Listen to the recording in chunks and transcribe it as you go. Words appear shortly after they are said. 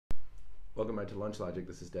Welcome back to Lunch Logic.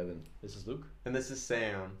 This is Devin. This is Luke. And this is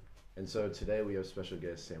Sam. And so today we have special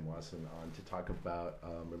guest Sam Watson on to talk about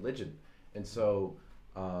religion. And so,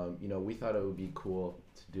 we thought it would be cool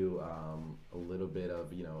to do a little bit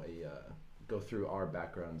of, go through our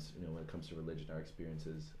backgrounds, when it comes to religion, our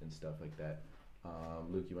experiences and stuff like that.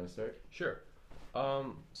 Luke, you want to start? Sure.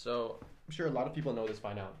 So I'm sure a lot of people know this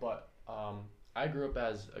by now, but I grew up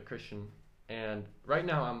as a Christian, and right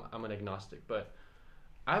now I'm an agnostic. But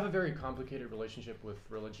I have a very complicated relationship with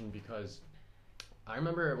religion because I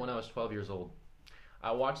remember when I was 12 years old,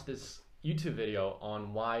 I watched this YouTube video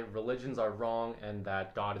on why religions are wrong and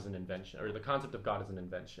that God is an invention, or the concept of God is an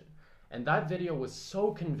invention. And that video was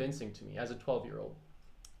so convincing to me as a 12-year-old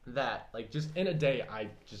that, just in a day, I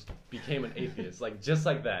just became an atheist, just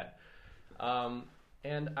like that.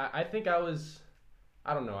 And I think I was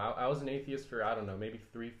an atheist for, maybe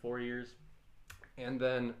 3-4 years. And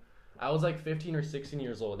then I was 15 or 16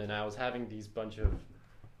 years old, and I was having these bunch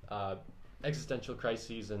of existential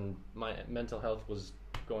crises, and my mental health was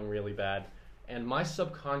going really bad. And my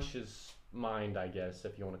subconscious mind, I guess,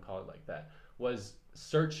 if you want to call it like that, was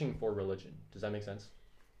searching for religion. Does that make sense?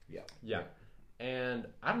 Yeah. Yeah. And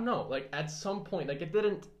I don't know, at some point, it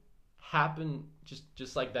didn't happen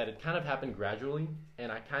just like that. It kind of happened gradually,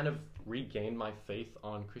 and I kind of regained my faith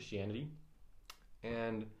on Christianity.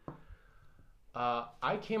 And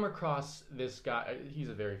I came across this guy. He's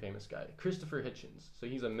a very famous guy, Christopher Hitchens. So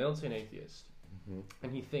he's a militant atheist,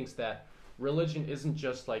 and he thinks that religion isn't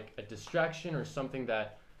just a distraction or something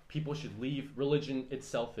that people should leave. Religion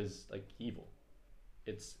itself is evil.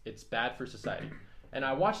 It's bad for society. And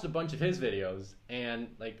I watched a bunch of his videos, and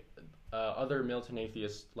other militant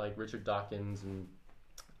atheists like Richard Dawkins and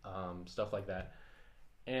stuff like that,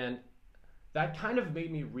 and that kind of made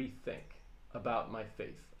me rethink about my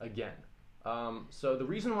faith again. So the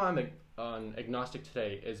reason why I'm an agnostic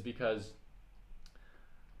today is because,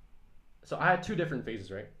 so I had two different phases,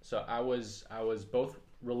 right? So I was both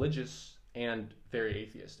religious and very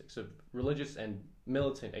atheistic. So religious and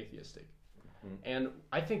militant atheistic. And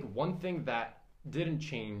I think one thing that didn't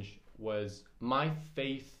change was my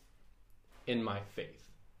faith in my faith.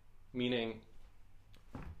 Meaning,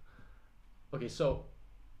 okay, so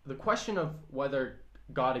the question of whether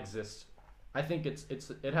God exists, I think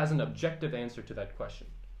it has an objective answer to that question.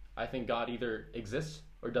 I think God either exists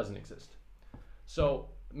or doesn't exist. So,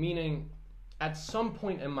 meaning, at some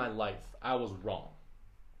point in my life, I was wrong.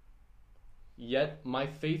 Yet, my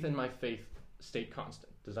faith in my faith stayed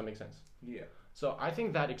constant. Does that make sense? Yeah. So, I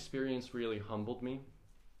think that experience really humbled me.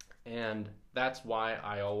 And that's why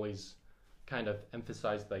I always kind of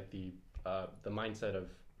emphasized the mindset of,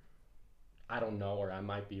 I don't know, or I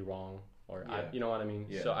might be wrong. Or you know what I mean?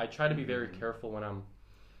 Yeah. So I try to be very careful when I'm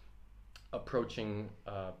approaching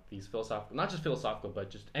these philosophical, not just philosophical, but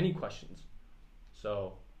just any questions.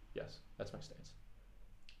 So, yes, that's my stance.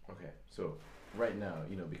 Okay. So right now,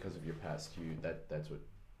 because of your past, that's what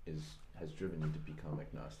has driven you to become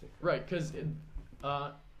agnostic. Right, because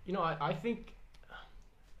I think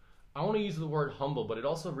I want to use the word humble, but it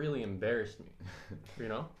also really embarrassed me.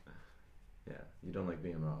 Yeah. You don't like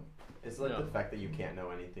being wrong. It's the fact that you can't know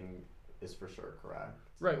anything is for sure correct.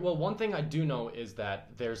 Right. Well, one thing I do know is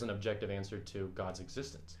that there's an objective answer to God's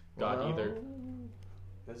existence.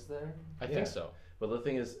 Is there? I think so. But the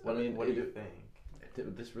thing is, what do you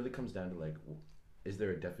think? This really comes down to is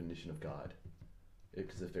there a definition of God?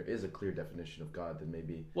 Because if there is a clear definition of God, then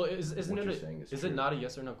maybe isn't what it you're saying is is true. it not a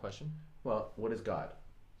yes or no question? Well, what is God?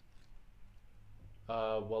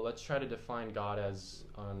 Let's try to define God as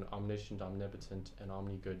an omniscient, omnipotent, and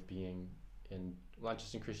omni-good being in not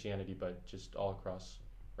just in Christianity, but just all across,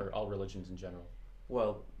 or all religions in general.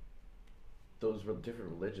 Well, those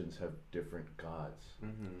different religions have different gods.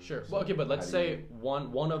 Sure. So well, okay, but let's say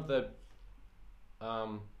one of the.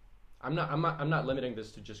 I'm not limiting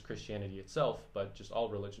this to just Christianity itself, but just all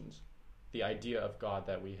religions. The idea of God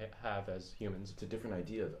that we have as humans. It's a different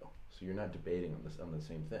idea, though. So you're not debating on the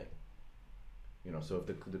same thing. So if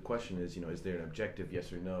the question is, is there an objective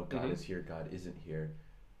yes or no? God is here, God isn't here.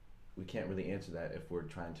 We can't really answer that if we're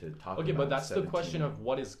trying to talk about. Okay, but that's the question of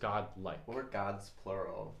what is God like? Or God's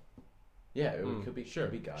plural. Yeah, it could be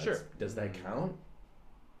gods. Sure. Does that count?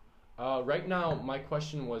 Right now, my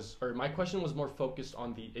question was more focused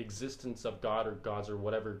on the existence of God or gods or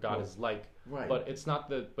whatever God is like. Right. But it's not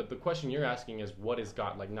but the question you're asking is what is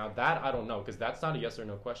God like? Now that I don't know, because that's not a yes or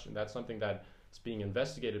no question. That's something that's being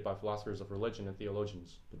investigated by philosophers of religion and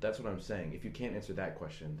theologians. But that's what I'm saying. If you can't answer that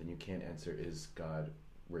question, then you can't answer is God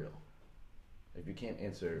real? If you can't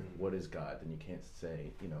answer what is God, then you can't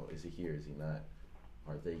say, is he here, is he not?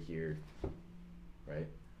 Are they here? Right?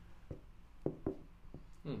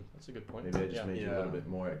 That's That's a good point. Maybe I just made you a Yeah. little bit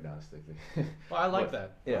more agnostic. Well, I like What-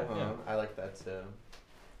 that. Yeah. Yeah. I like that too.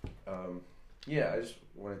 Yeah, I just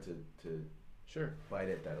wanted to Sure. bite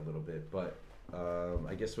at that a little bit, but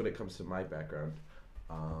I guess when it comes to my background,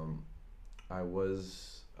 I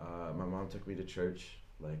was my mom took me to church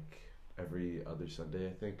like every other Sunday,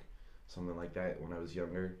 I think, something like that when I was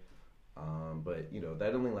younger. But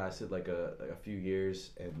that only lasted like a few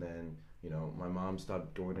years, and then my mom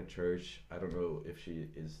stopped going to church. I don't know if she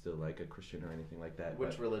is still like a Christian or anything like that.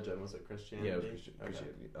 Which but, religion was it? Christianity. yeah, it was Okay.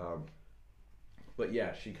 Christianity. But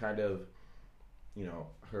yeah, she kind of,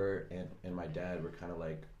 her and my dad were kind of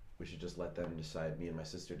like, we should just let them decide, me and my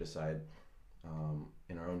sister decide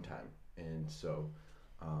in our own time. And so,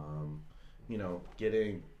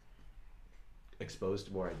 getting exposed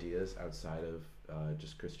to more ideas outside of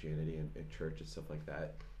just Christianity and church and stuff like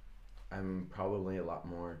that, I'm probably a lot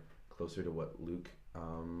more closer to what Luke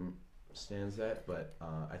stands at. But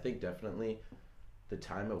I think definitely the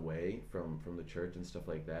time away from the church and stuff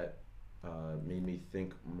like that made me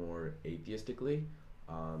think more atheistically.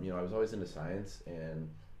 I was always into science, and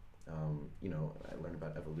I learned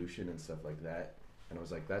about evolution and stuff like that, and I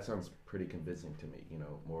was like, that sounds pretty convincing to me.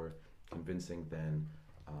 More convincing than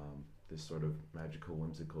this sort of magical,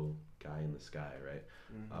 whimsical guy in the sky, right?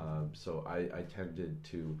 So I tended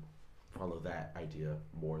to follow that idea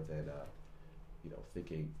more than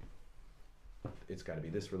thinking it's got to be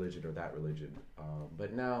this religion or that religion.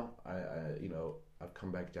 But now I've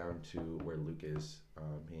come back down to where Luke is,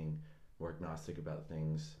 being more agnostic about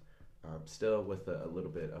things, still with a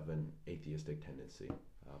little bit of an atheistic tendency.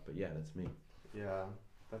 But yeah, that's me. Yeah,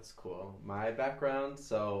 that's cool. My background,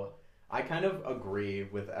 so I kind of agree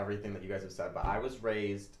with everything that you guys have said, but I was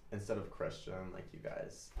raised, instead of Christian like you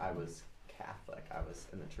guys, I was Catholic. I was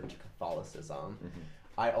in the Church of Catholicism.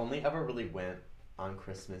 I only ever really went on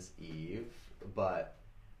Christmas Eve, but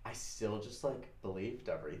I still just believed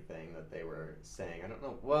everything that they were saying. I don't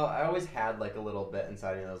know. Well, I always had a little bit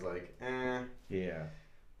inside me that was like, Yeah.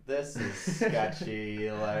 this is sketchy.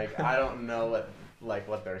 I don't know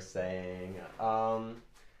what they're saying.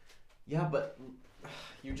 Yeah, but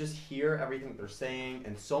you just hear everything that they're saying,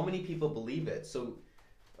 and so many people believe it. So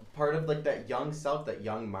part of that young self, that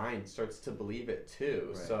young mind starts to believe it too.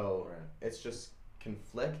 Right, So right. it's just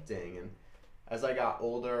conflicting. And as I got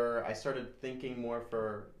older, I started thinking more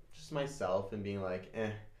for just myself and being like,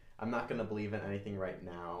 I'm not going to believe in anything right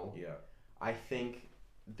now. Yeah. I think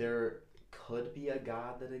there could be a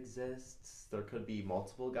God that exists. There could be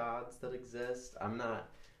multiple gods that exist. I'm not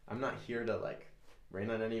here to rain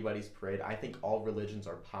on anybody's parade. I think all religions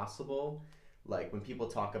are possible. When people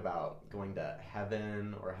talk about going to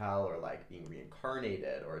heaven or hell or being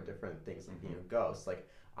reincarnated or different things like being a ghost,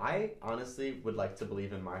 I honestly would like to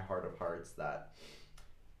believe in my heart of hearts that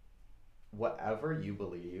whatever you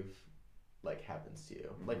believe happens to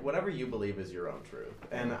you. Whatever you believe is your own truth.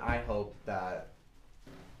 And I hope that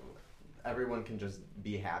everyone can just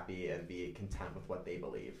be happy and be content with what they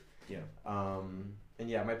believe. Yeah. And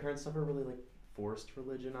yeah, my parents never really forced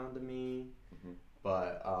religion onto me,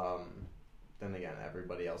 but then again,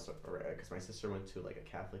 everybody else, because my sister went to a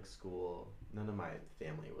Catholic school. None of my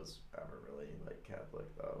family was ever really Catholic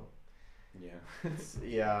though. Yeah.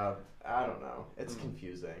 Yeah, I don't know. It's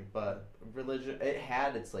confusing, but religion, it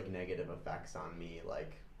had its negative effects on me,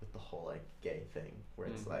 with the whole gay thing, where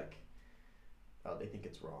it's oh, they think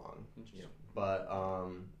it's wrong. Interesting. But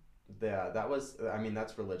yeah,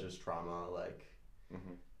 that's religious trauma,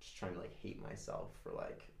 just trying to hate myself for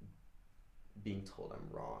being told I'm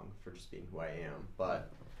wrong for just being who I am.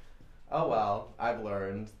 But oh well, I've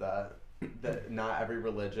learned that not every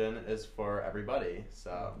religion is for everybody.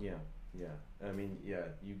 So Yeah. I mean, yeah,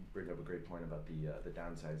 you bring up a great point about the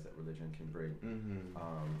downsides that religion can bring.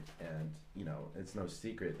 And it's no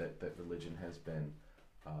secret that religion has been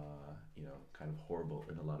kind of horrible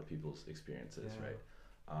in a lot of people's experiences, Yeah. right?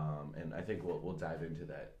 And I think we'll dive into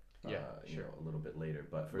that Sure. a little bit later.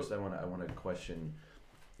 But first, I want to question,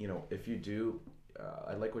 if you do,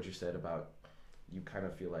 I like what you said about you kind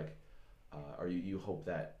of feel like, or you hope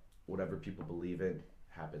that whatever people believe in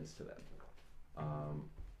happens to them.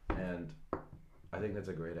 And I think that's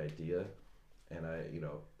a great idea, and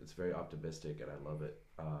it's very optimistic, and I love it.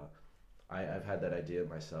 I've had that idea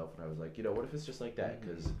myself, and I was like, what if it's just like that?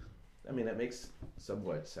 Because, I mean, that makes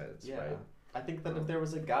somewhat sense, yeah, right? I think that if there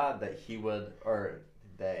was a God that he would, or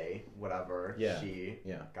they, whatever, she,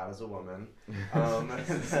 Yeah. God is a woman,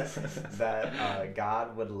 that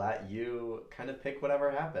God would let you kind of pick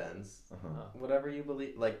whatever happens, whatever you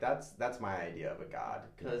believe. That's my idea of a God.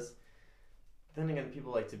 Because then again,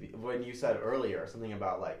 people like to be, when you said earlier something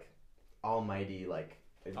about almighty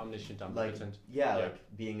omniscient, like omnipotent. yeah, Yeah.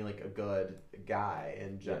 like being like a good guy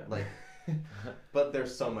and Yeah. like. But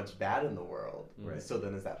there's so much bad in the world. Right. So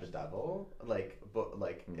then is that the devil? Like, but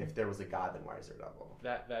like, Mhm. if there was a God, then why is there a devil?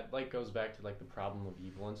 That like goes back to like the problem of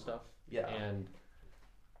evil and stuff. Yeah. And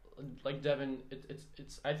like Devin,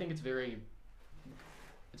 it's I think it's very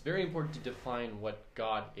important to define what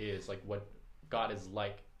God is, like what God is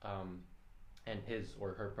like, and his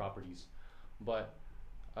or her properties. But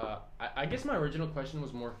I guess my original question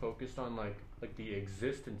was more focused on like the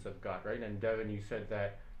existence of God, right? And Devin, you said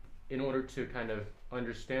that in order to kind of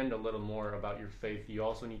understand a little more about your faith, you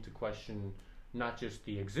also need to question not just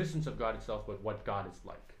the existence of God itself, but what God is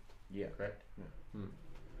like. Yeah. Correct? Yeah.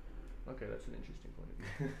 Okay, that's an interesting point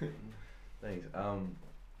of view. Thanks.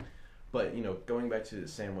 But you know, going back to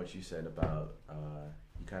Sam, what you said about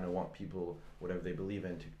you kind of want people, whatever they believe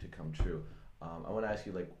in, to come true. I want to ask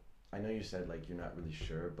you, like, I know you said like you're not really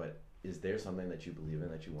sure, but is there something that you believe in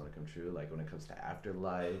that you want to come true, like when it comes to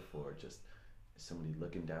afterlife or just somebody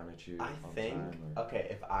looking down at you I all think, the time? Or... okay,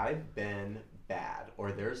 if I've been bad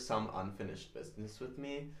or there's some unfinished business with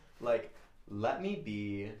me, like, let me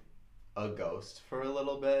be a ghost for a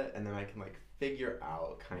little bit and then I can, like, figure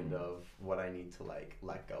out kind of what I need to, like,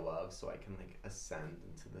 let go of so I can, like, ascend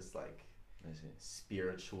into this, like, I see.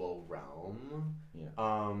 spiritual realm. Yeah.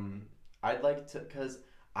 I'd like to, because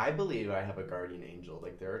I believe I have a guardian angel.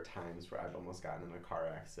 Like, there are times where I've almost gotten in a car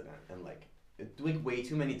accident and, like way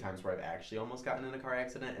too many times where I've actually almost gotten in a car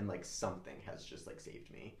accident and like something has just like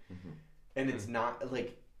saved me. Mm-hmm. And it's not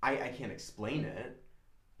like I can't explain it,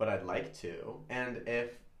 but I'd like to. And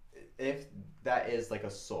if that is like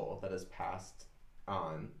a soul that has passed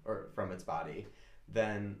on or from its body,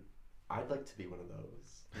 then I'd like to be one of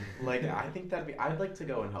those. Like, I think I'd like to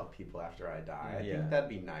go and help people after I die. I Yeah. think that'd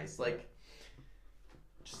be nice. Like,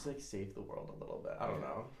 just like save the world a little bit. I don't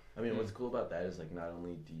know. I mean, what's cool about that is like not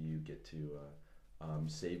only do you get to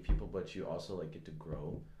save people, but you also like get to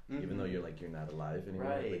grow, even though you're not alive anymore.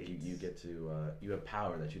 Right. Like you get to you have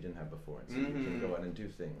power that you didn't have before, and so you can go out and do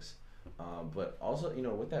things. But also, you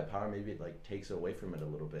know, with that power, maybe it like takes away from it a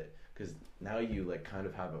little bit because now you like kind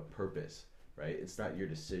of have a purpose, right? It's not your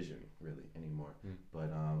decision really anymore.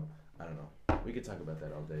 But I don't know. We could talk about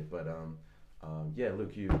that all day, but yeah,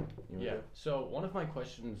 Luke, you Yeah. So one of my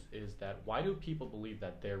questions is that why do people believe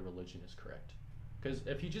that their religion is correct? Because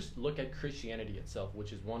if you just look at Christianity itself,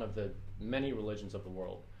 which is one of the many religions of the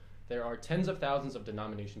world, there are tens of thousands of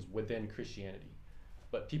denominations within Christianity,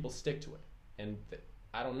 but people stick to it. And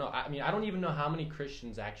I don't know. I mean, I don't even know how many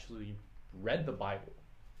Christians actually read the Bible,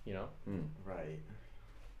 you know? Right.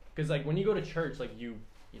 Because like when you go to church, like you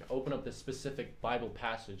open up this specific Bible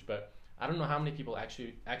passage, but I don't know how many people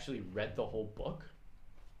actually read the whole book.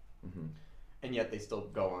 Mm-hmm. And yet they still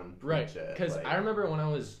go on Right, preach it. because like, I remember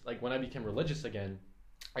when I became religious again,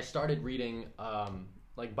 I started reading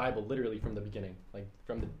like Bible literally from the beginning, like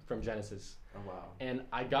from Genesis, oh wow. and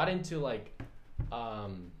I got into like I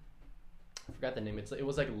forgot the name. It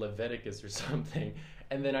was like Leviticus or something,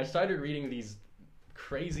 and then I started reading these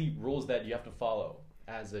crazy rules that you have to follow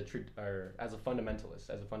as a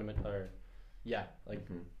fundamentalist,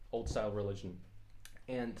 old style religion,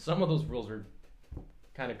 and some of those rules were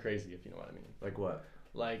kind of crazy, if you know what I mean. Like what?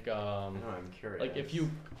 Like No, I'm curious. like if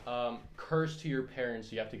you curse to your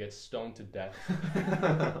parents, you have to get stoned to death,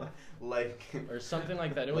 like or something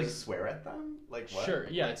like that. It like was swear at them? Like what? sure,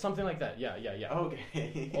 yeah, it's something like that. Yeah.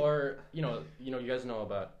 Okay. Or you guys know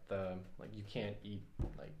about the like you can't eat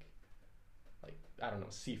like I don't know,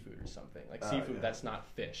 seafood or something like seafood yeah. that's not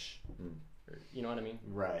fish. Or, you know what I mean?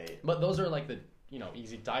 Right. But those are like the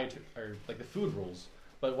easy diet or like the food rules.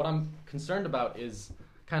 But what I'm concerned about is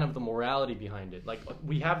kind of the morality behind it. Like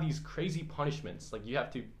we have these crazy punishments. Like you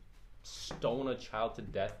have to stone a child to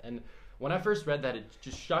death. And when I first read that, it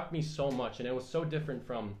just shocked me so much. And it was so different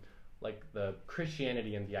from like the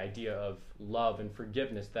Christianity and the idea of love and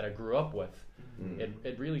forgiveness that I grew up with.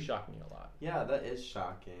 It really shocked me a lot. Yeah, that is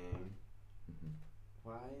shocking.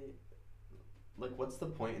 Why? Like, what's the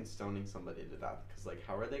point in stoning somebody to death? Because, like,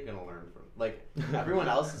 how are they going to learn from... Like, everyone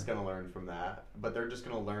else is going to learn from that, but they're just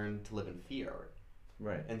going to learn to live in fear.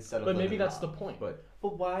 Right. Instead of But maybe living that's love. the point. But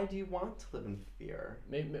why do you want to live in fear?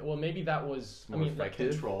 Maybe that was... More like,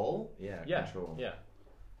 effective. Control? yeah, control. yeah.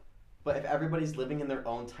 But if everybody's living in their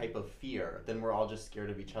own type of fear, then we're all just scared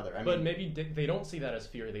of each other. I But mean, maybe they don't see that as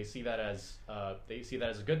fear. They see that as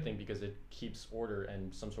a good thing because it keeps order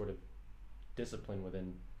and some sort of discipline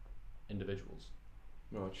within individuals.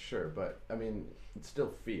 No, sure, but I mean, it's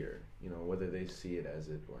still fear. You know, whether they see it as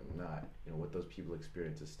it or not. You know, what those people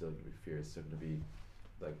experience is still going to be fear. It's still going to be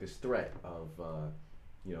like this threat of,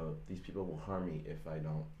 you know, these people will harm me if I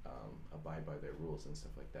don't abide by their rules and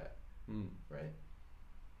stuff like that, right?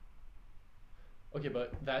 Okay,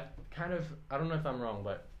 but that kind of, I don't know if I'm wrong,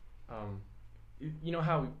 but you know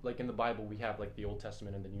how like in the Bible we have like the Old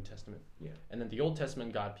Testament and the New Testament, Yeah. and then the Old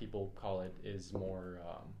Testament God, people call it, is more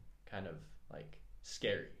kind of like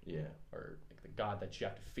scary, Yeah. or like the God that you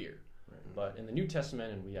have to fear. Right. But in the New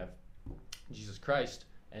Testament, and we have Jesus Christ,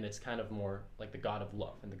 and it's kind of more like the God of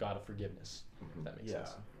love and the God of forgiveness. If that makes Yeah.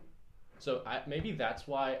 sense. So maybe that's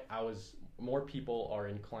why more people are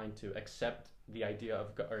inclined to accept the idea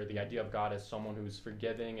of God as someone who's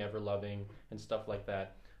forgiving, ever loving, and stuff like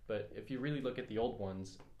that. But if you really look at the old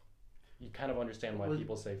ones, you kind of understand why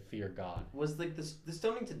people say fear God. Was like the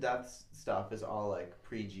stoning to death stuff is all like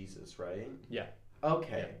pre-Jesus, right? Yeah.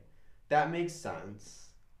 Okay, Yeah. that makes sense.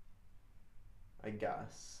 I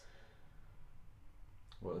guess.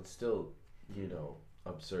 Well, it's still, you know,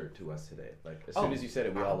 absurd to us today. Like as soon as you said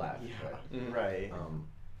it, we all laughed. Yeah. Right? Mhm. Right.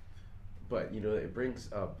 But you know, it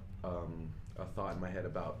brings up a thought in my head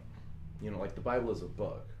about, you know, like the Bible is a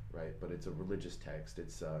book, right? But it's a religious text.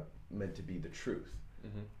 It's meant to be the truth.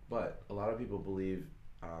 Mm-hmm. But a lot of people believe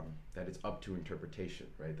that it's up to interpretation,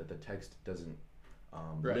 right? That the text doesn't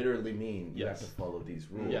Right. literally mean you have Yes. to follow these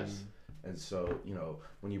rules. Yes. And so, you know,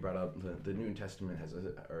 when you brought up the New Testament has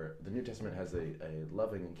a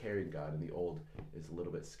loving and caring God, and the Old is a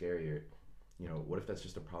little bit scarier. You know, what if that's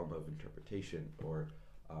just a problem of interpretation, or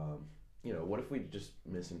you know, what if we just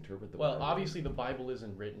misinterpret the Well, Bible? obviously the Bible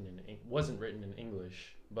wasn't written in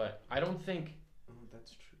English, but I don't think. Oh,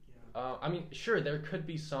 that's true. Yeah. I mean, sure, there could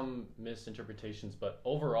be some misinterpretations, but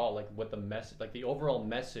overall, like what the overall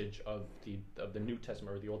message of the New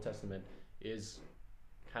Testament or the Old Testament is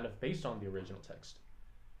kind of based on the original text.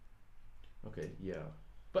 Okay, yeah.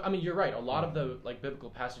 But I mean, you're right. A lot of the like biblical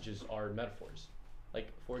passages are metaphors. Like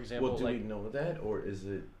for example, Well, do like we know that, or is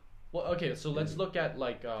it? well, okay, so let's look at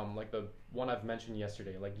like the one I've mentioned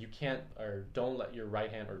yesterday. Like you can't or don't let your right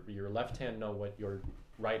hand or your left hand know what your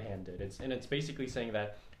right hand did. It's basically saying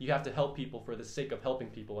that you have to help people for the sake of helping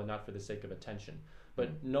people and not for the sake of attention.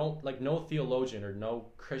 But no theologian or no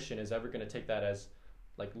Christian is ever going to take that as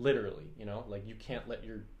like literally, you know? Like you can't let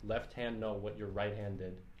your left hand know what your right hand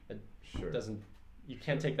did. It Sure. doesn't you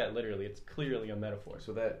can't take that literally. It's clearly a metaphor.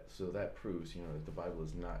 So that proves, you know, that the Bible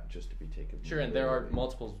is not just to be taken. Sure, and there are literally.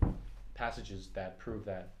 multiple passages that prove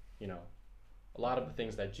that, you know, a lot of the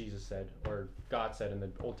things that Jesus said or God said in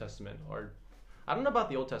the Old Testament are, I don't know about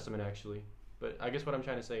the Old Testament actually, but I guess what I'm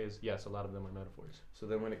trying to say is yes, a lot of them are metaphors. So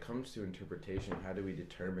then when it comes to interpretation, how do we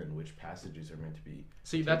determine which passages are meant to be?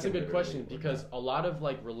 See, that's a taken good literally question or because not? a lot of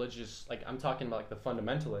like religious, like I'm talking about like the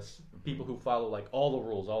fundamentalists, people who follow like all the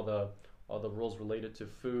rules, all the rules related to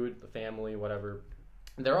food, the family, whatever.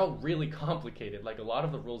 They're all really complicated. Like a lot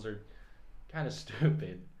of the rules are kind of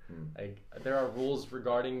stupid. Like there are rules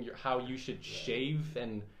regarding how you should shave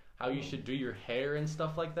and how you should do your hair and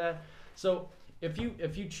stuff like that. So if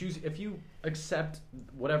you accept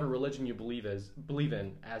whatever religion you believe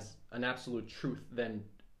in as an absolute truth, then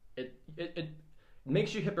it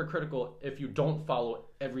makes you hypocritical if you don't follow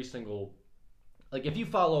every single, like if you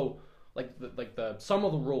follow like the some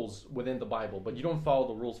of the rules within the Bible, but you don't follow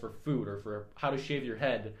the rules for food or for how to shave your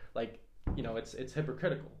head, like, you know, it's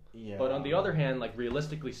hypocritical. Yeah. But on the other hand, like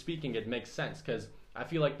realistically speaking, it makes sense because I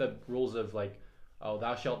feel like the rules of like, oh,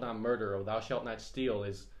 thou shalt not murder or thou shalt not steal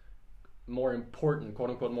is more important, quote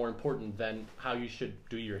unquote, more important than how you should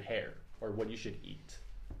do your hair or what you should eat.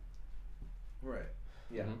 Right.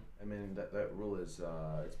 Yeah. Mhm. I mean that rule is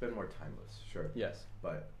it's been more timeless, sure. Yes.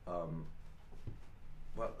 But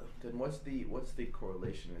well, then what's the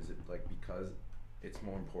correlation? Is it like because it's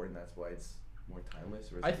more important, that's why it's more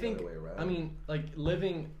timeless, or is I it the think, other way around? I mean, like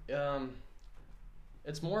living,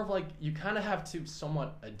 it's more of like you kind of have to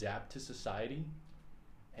somewhat adapt to society,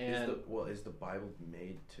 and is the Bible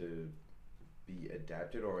made to be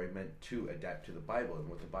adapted, or it meant to adapt to the Bible and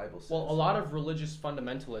what the Bible says? well, a lot of religious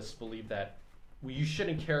fundamentalists believe that you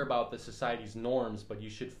shouldn't care about the society's norms, but you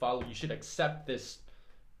should accept this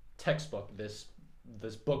textbook, this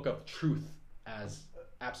book of truth as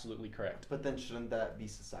absolutely correct. But then shouldn't that be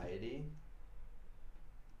society?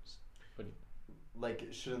 But Like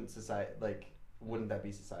shouldn't society wouldn't that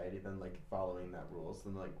be society then, like following that rules?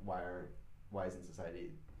 Then like why isn't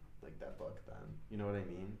society like that book then? You know what I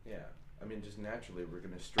mean? Yeah, I mean, just naturally we're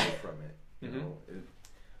gonna stray from it. You Mhm. know,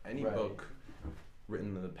 any Right. book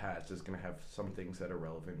written in the past is gonna have some things that are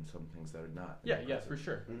relevant and some things that are not. in yeah, the yeah, present. for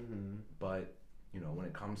sure. Mm-hmm. But you know, when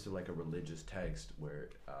it comes to like a religious text where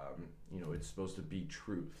you know, it's supposed to be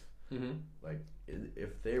truth, Mm-hmm. like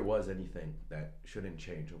if there was anything that shouldn't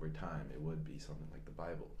change over time, it would be something like the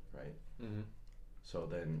Bible, right? Mm-hmm. So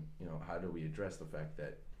then, how do we address the fact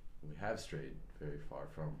that we have strayed very far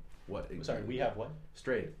from what? Sorry, we have what?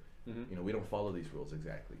 Strayed. Mm-hmm. We don't follow these rules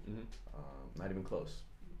exactly. Mm-hmm. Not even close.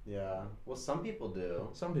 Yeah. Well, some people do.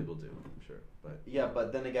 Some people do, I'm sure, but Yeah,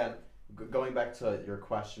 but then again, going back to your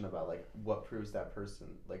question about like what proves that person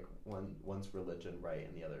like one's religion right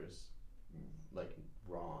and the other's like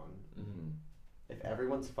wrong. Mm-hmm. If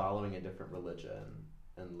everyone's following a different religion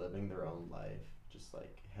and living their own life, just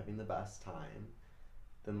like having the best time,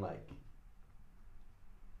 then like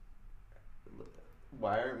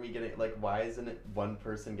why aren't we getting like why isn't it one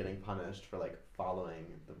person getting punished for like following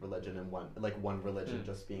the religion and one religion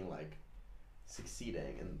just being like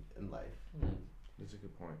succeeding in life? that's a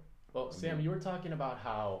good point. Well, Sam, you were talking about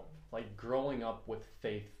how like growing up with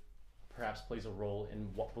faith perhaps plays a role in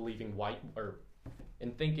believing why or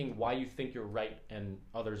in thinking why you think you're right and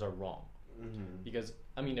others are wrong. Mm-hmm. Because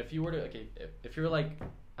I mean, if you were to if you're like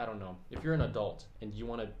I don't know, if you're an adult and you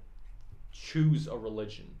want to choose a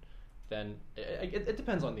religion, then it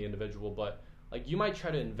depends on the individual, but like you might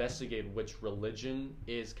try to investigate which religion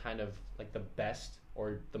is kind of like the best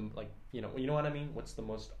or the like you know what I mean? What's the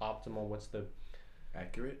most optimal? What's the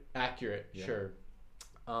Accurate? Yeah. Sure.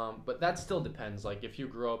 But that still depends. Like if you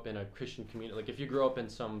grow up in a Christian community, like if you grow up in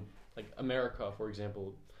some like America, for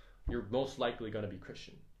example, you're most likely going to be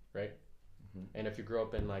Christian, right? Mm-hmm. And if you grow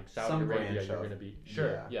up in like Saudi Some Arabia, branch you're of- going to be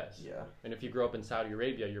sure, yeah, yes. Yeah. And if you grow up in Saudi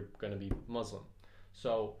Arabia, you're going to be Muslim.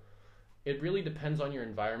 So it really depends on your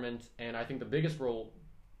environment, and I think the biggest role,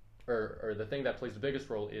 or the thing that plays the biggest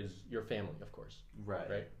role is your family, of course. Right.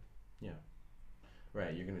 Right.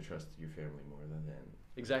 Right, you're gonna trust your family more than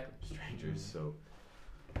Exactly. strangers. So,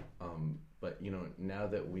 but now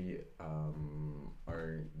that we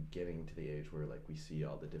are getting to the age where like we see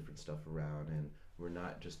all the different stuff around, and we're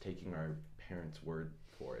not just taking our parents' word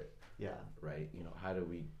for it, Yeah. right? How do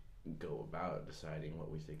we go about deciding what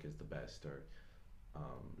we think is the best, or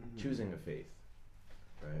choosing a faith,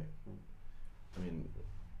 right? I mean,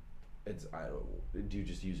 do you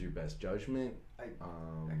just use your best judgment?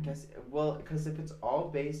 I guess, well, because if it's all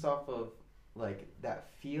based off of like that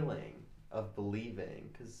feeling of believing,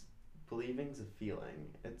 because believing's a feeling.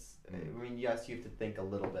 I mean, yes, you have to think a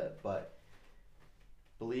little bit, but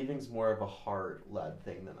believing's more of a heart-led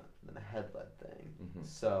thing than a head-led thing. Mhm.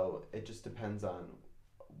 So it just depends on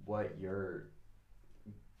what you're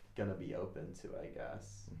gonna be open to, I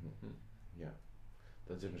guess. Mm-hmm. Yeah,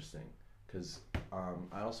 that's interesting. Because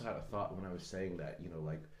I also had a thought when I was saying that,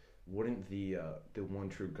 like, wouldn't the one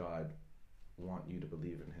true God want you to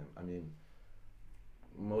believe in Him? I mean,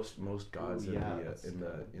 most gods Ooh, yeah, that's in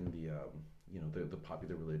the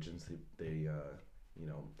popular religions, they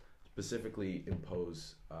specifically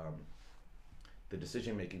impose the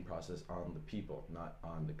decision making process on the people, not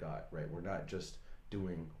on the God. Right? We're not just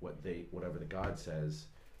doing whatever the God says.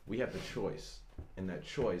 We have the choice, and that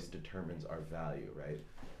choice determines our value. Right?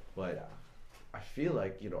 But Yeah. I feel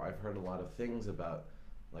like, I've heard a lot of things about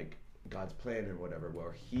like God's plan or whatever,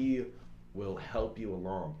 where He will help you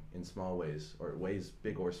along in small ways, or ways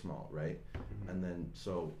big or small, right? Mhm. And then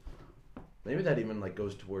so maybe that even like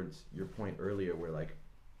goes towards your point earlier, where like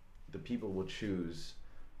the people will choose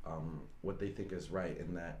what they think is right,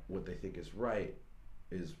 and that what they think is right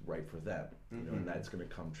for them, and that's going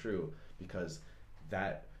to come true because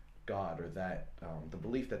that God or that the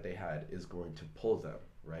belief that they had is going to pull them,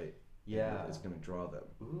 right? Yeah. It's going to draw them.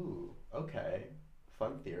 Ooh, okay.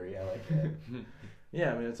 Fun theory. I like it.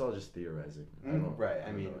 Yeah, I mean, it's all just theorizing. Right. I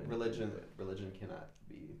don't mean, know anything, religion but- cannot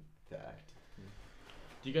be fact.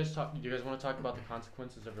 Do you guys want to talk about the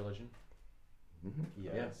consequences of religion? Mhm.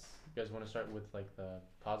 Yes. Yeah. You guys want to start with like the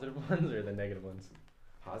positive ones or the negative ones?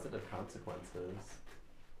 Positive consequences.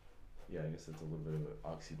 Yeah, I guess that's a little bit of an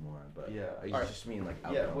oxymoron, but Yeah. I Alright. just mean like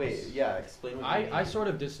Yeah. outcomes. Wait. Yeah. Explain what you mean. I sort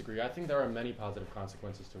of disagree. I think there are many positive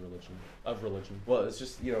consequences to religion. Well, it's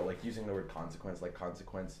just like using the word consequence. Like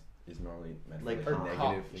consequence is normally meant Like, for or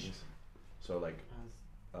negative co- things. So like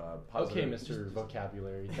Okay, positive. Mr. just-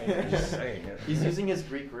 Vocabulary. Just Thank you. saying it. He's using his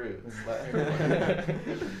Greek roots.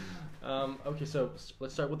 Okay, so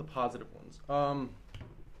let's start with the positive ones.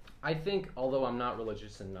 I think, although I'm not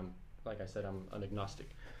religious and like I said, I'm an agnostic,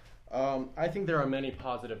 I think there are many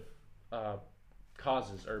positive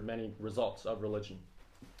causes or many results of religion.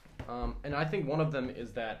 And I think one of them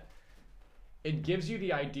is that it gives you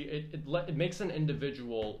the idea, it makes an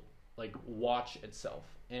individual like watch itself.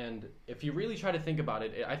 And if you really try to think about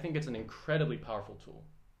it, I think it's an incredibly powerful tool.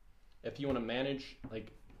 If you want to manage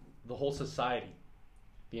like the whole society,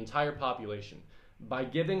 the entire population, by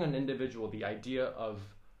giving an individual the idea of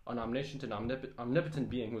an omniscient and omnipotent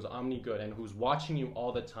being who's omni-good and who's watching you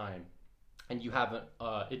all the time, and you have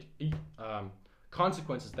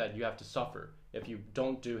consequences that you have to suffer if you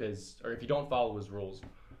don't do his, or if you don't follow his rules.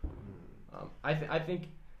 I think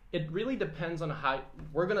it really depends on how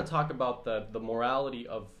we're going to talk about the morality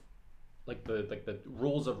of like the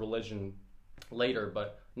rules of religion later,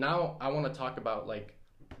 but now I want to talk about like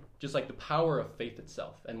just like the power of faith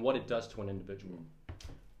itself and what it does to an individual.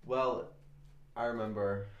 Well, I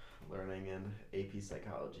remember learning in AP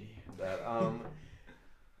psychology that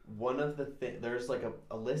one of the there's like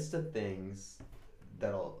a list of things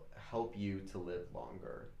that'll help you to live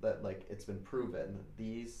longer. That like it's been proven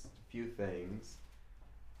these few things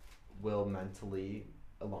will mentally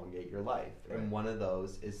elongate your life, Right. and one of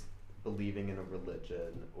those is believing in a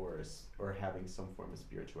religion or having some form of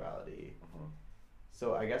spirituality. Uh-huh.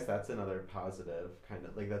 So I guess that's another positive kind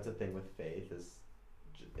of like that's a thing with faith is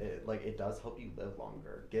it does help you live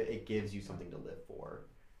longer. It gives you something to live for.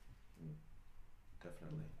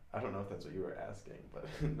 Definitely. I don't know if that's what you were asking, but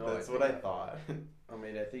No, that's I what I think- thought. I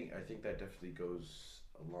mean, I think that definitely goes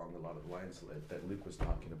along a lot of the lines that Luke was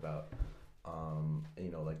talking about. You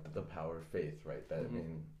know, like the power of faith, right? That I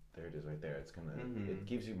mean, there it is, right there. It's gonna it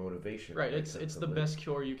gives you motivation. Right, right, it's to the live. best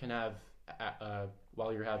cure you can have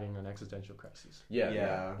while you're having an existential crisis.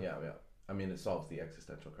 Yeah. I mean, it solves the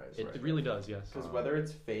existential crisis. It, right? it really does, yes. Because whether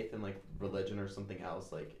it's faith in like religion or something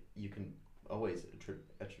else, like you can always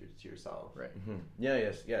attribute it to yourself. Right. Mm-hmm.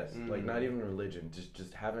 Yes. Like Mhm. not even religion,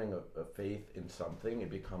 just having a faith in something, it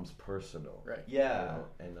becomes personal. Right. Yeah.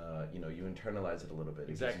 You know, and you know, you internalize it a little bit. It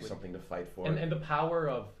gives Exactly. you something to fight for. And the power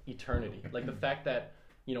of eternity. Like the fact that,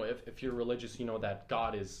 you know, if you're religious, you know that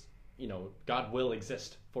God is, you know, God will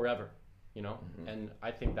exist forever, you know? And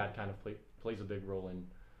I think that kind of plays a big role in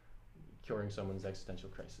curing someone's existential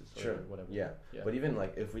crisis or Sure. whatever. Yeah. But even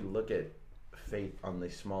like if we look at faith on the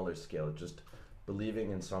smaller scale, just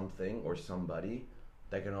believing in something or somebody,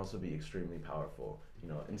 that can also be extremely powerful. You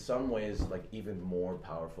know, in some ways, like even more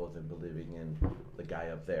powerful than believing in the guy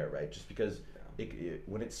up there, right? Just because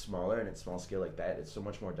when it's smaller and it's small scale like that, it's so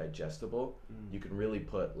much more digestible. You can really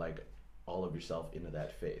put like all of yourself into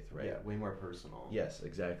that faith, right? Yeah, way more personal. Yes,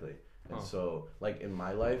 exactly. And Huh. so, like in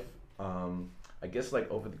my life, I guess like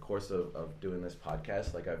over the course of doing this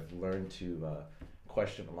podcast, like I've learned to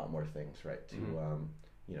question a lot more things, right? To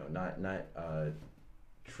you know, not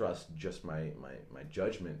trust just my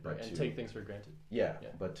judgment, but And to take things for granted. yeah, Yeah.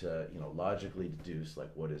 but to you know logically deduce like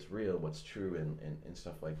what is real, what's true, and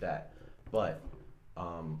stuff like that. But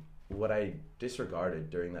what I disregarded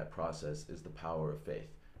during that process is the power of faith,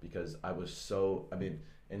 because I was so, I mean,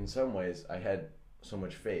 in some ways I had so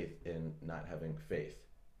much faith in not having faith,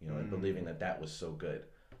 you know, and believing that was so good.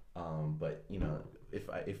 But you know,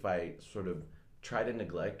 if I sort of try to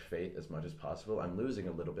neglect faith as much as possible, I'm losing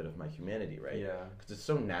a little bit of my humanity, right? Yeah. Because it's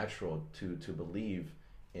so natural to believe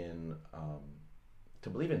in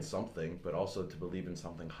something, but also to believe in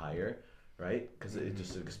something higher, right? Because it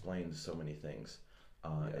just explains so many things.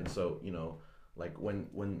 And so, you know, like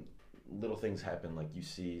when little things happen, like you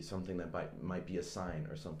see something that might be a sign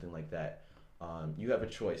or something like that, you have a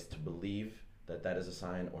choice to believe that is a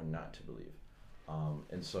sign or not to believe.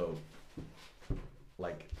 And so,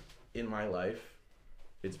 like in my life,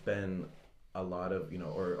 it's been a lot of, you know,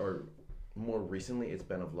 or more recently, it's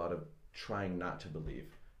been a lot of trying not to believe,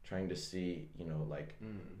 trying to see, you know, like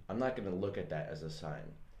I'm not going to look at that as a sign,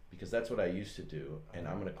 because that's what I used to do, and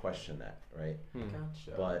I'm going to question that, right?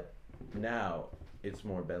 Gotcha. But now it's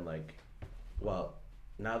more been like, well,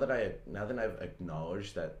 now that I've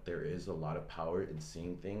acknowledged that there is a lot of power in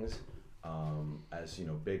seeing things as, you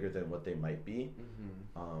know, bigger than what they might be,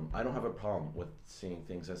 I don't have a problem with seeing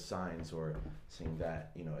things as signs, or seeing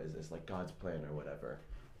that, you know, as like God's plan or whatever.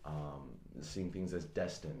 Seeing things as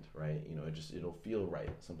destined, right? You know, it'll feel right,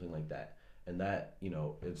 something like that. And that, you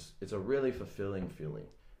know, it's a really fulfilling feeling.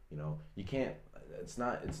 You know, you can't, it's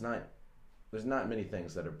not, there's not many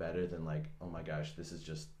things that are better than like, oh my gosh, this is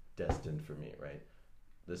just destined for me, right?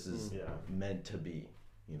 This is meant to be,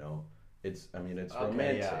 you know? It's Okay,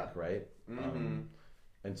 romantic, yeah. right?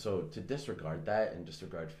 And so to disregard that and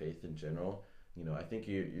disregard faith in general, you know, I think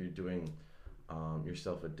you're doing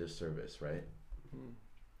yourself a disservice, right?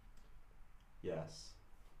 Yes.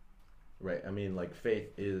 Right. I mean, like faith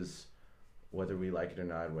is, whether we like it or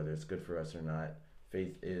not, whether it's good for us or not,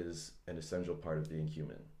 faith is an essential part of being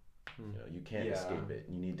human. You know, you can't escape it.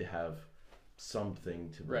 You need to have something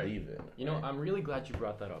to Right. believe in. You know, right? I'm really glad you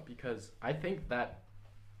brought that up, because I think that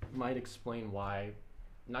might explain why,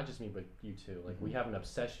 not just me, but you too, like we have an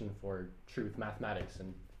obsession for truth, mathematics,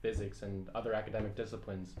 and physics, and other academic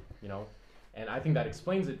disciplines, you know? And I think that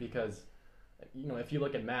explains it because, you know, if you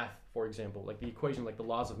look at math, for example, like the equation, like the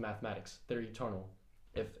laws of mathematics, they're eternal.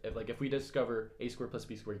 if we discover a squared plus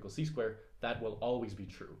b squared equals c squared, that will always be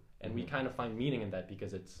true, and we kind of find meaning in that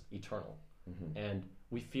because it's eternal, and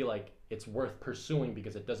we feel like it's worth pursuing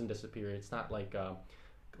because it doesn't disappear. It's not like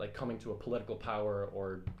coming to a political power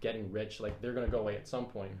or getting rich. Like they're gonna go away at some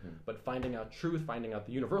point. But finding out truth, finding out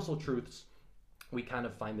the universal truths, we kind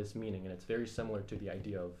of find this meaning, and it's very similar to the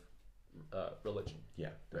idea of religion. Yeah,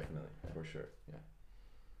 definitely, for sure. Yeah.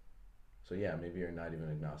 So yeah, maybe you're not even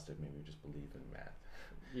agnostic. Maybe you just believe in math.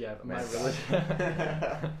 Yeah, my Math. religion.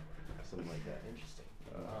 Something like that. Interesting.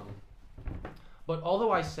 But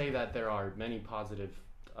although I say that there are many positive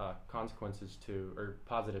consequences to, or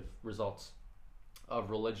positive results of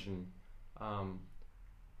religion, I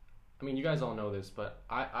mean, you guys all know this, but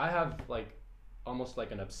I have like almost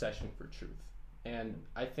like an obsession for truth. And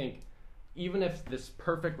I think even if this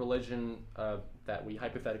perfect religion that we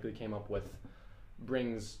hypothetically came up with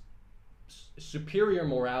brings superior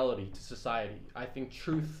morality to society, I think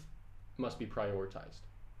truth must be prioritized.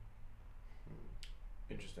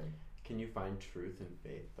 Interesting. Can you find truth in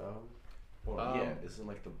faith though? Well, yeah, isn't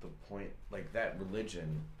like the point, like that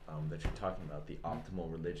religion that you're talking about, the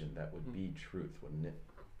optimal religion, that would be truth, wouldn't it?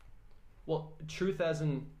 Well, truth as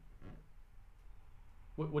in,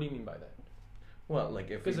 what do you mean by that? Well, like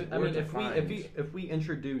if Because I mean, if we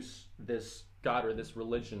introduce this God or this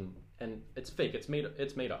religion, and it's fake, it's made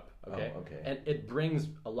up, okay? Oh, okay. And it brings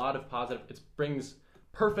a lot of positive, it brings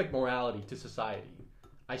perfect morality to society.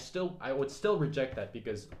 I would still reject that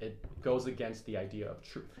because it goes against the idea of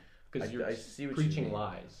truth. Because you're I see what preaching you mean.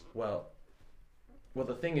 lies. Well,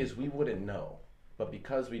 the thing is, we wouldn't know, but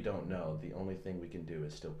because we don't know, the only thing we can do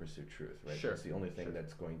is still pursue truth, right? Sure. It's the only thing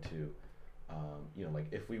that's going to, like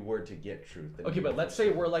if we were to get truth. Then Okay, but let's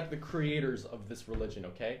say we're like the creators of this religion,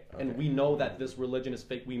 okay? And we know that this religion is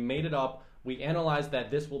fake. We made it up. We analyzed that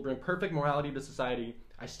this will bring perfect morality to society.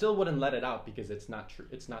 I still wouldn't let it out because it's not true.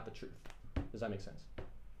 It's not the truth. Does that make sense?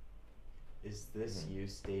 Is this you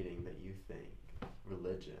stating that you think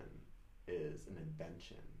religion is an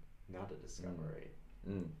invention, not a discovery?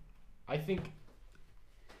 I think,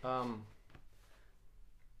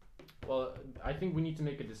 well, I think we need to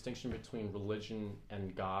make a distinction between religion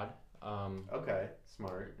and God. Okay,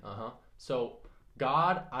 smart. So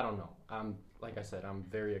God, I don't know. Like I said, I'm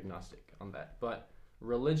very agnostic on that. But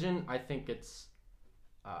religion, I think it's,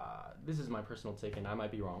 this is my personal take, and I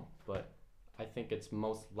might be wrong, but I think it's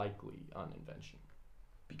most likely an invention.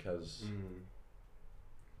 Because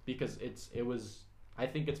I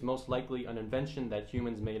think it's most likely an invention that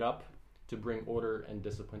humans made up to bring order and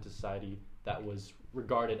discipline to society that was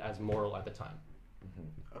regarded as moral at the time.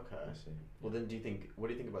 Okay. I see. Well, then what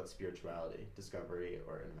do you think about spirituality, discovery,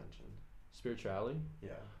 or invention? Spirituality?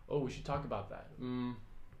 Yeah. Oh, we should talk about that. I mean,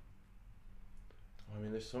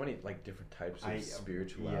 there's so many like different types of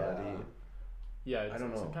spirituality. Yeah, I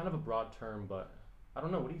don't it's know. kind of a broad term, but I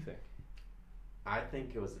don't know. What do you think? I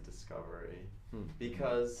think it was a discovery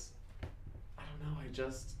because I don't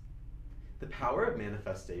know. The power of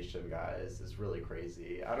manifestation, guys, is really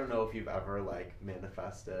crazy. I don't know if you've ever like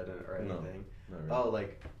manifested or anything. No, not really. Oh,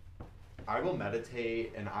 like I will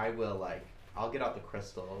meditate and I will like I'll get out the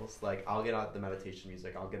crystals, like I'll get out the meditation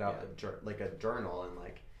music. I'll get out a journal and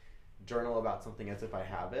like journal about something as if I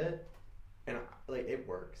have it, and like it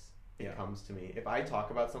works. It comes to me. If I talk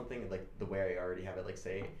about something like the way I already have it, like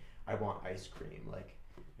say I want ice cream, like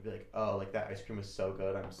I'd be like, oh, like that ice cream was so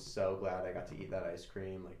good. I'm so glad I got to eat that ice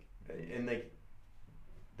cream. Like, and like,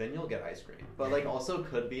 then you'll get ice cream. But like, also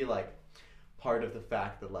could be like part of the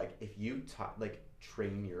fact that like if you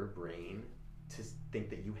train your brain to think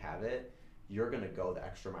that you have it, you're gonna go the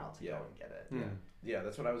extra mile to go and get it. Yeah,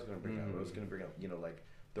 that's what I was gonna bring up. I was gonna bring up, like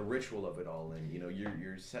the ritual of it all, and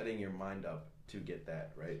you're setting your mind up to get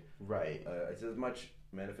that, right? Right. It's as much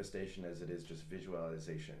manifestation as it is just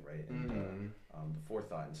visualization, right? And the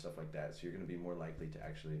forethought and stuff like that. So you're going to be more likely to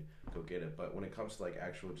actually go get it. But when it comes to like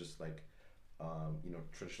actual, just like,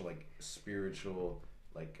 traditional like spiritual,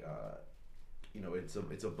 like, it's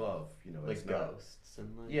above, like it's not, ghosts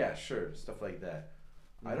and like. Yeah, sure, stuff like that.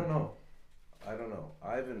 I don't know. I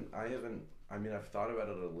mean, I've thought about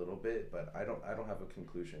it a little bit, but I don't have a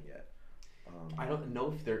conclusion yet. I don't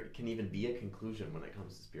know if there can even be a conclusion when it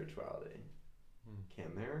comes to spirituality.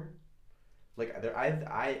 Can there? Like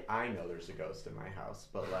I know there's a ghost in my house,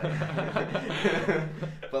 but like,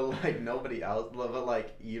 but like nobody else. But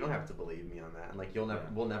like you don't have to believe me on that, and like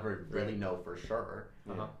we'll never really know for sure.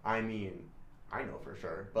 I mean, I know for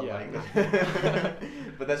sure, but like,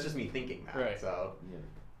 but that's just me thinking that. Right. So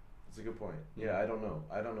it's a good point. Yeah, I don't know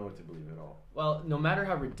what to believe at all. Well, no matter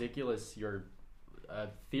how ridiculous your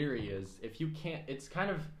theory is, if you can't, it's kind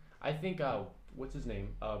of, I think what's his name?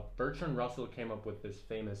 Bertrand Russell came up with this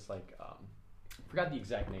famous like forgot the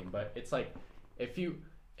exact name, but it's like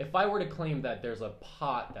if I were to claim that there's a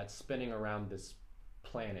pot that's spinning around this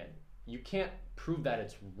planet, you can't prove that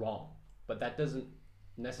it's wrong, but that doesn't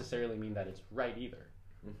necessarily mean that it's right either.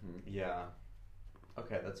 Yeah.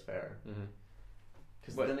 Okay, that's fair.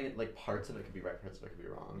 Because But- then like parts of it could be right, parts of it could be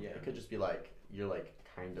wrong. Yeah. It could just be like you're like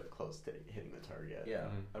kind of close to hitting the target. Yeah,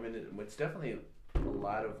 I mean, it's definitely a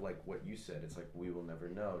lot of like what you said. It's like we will never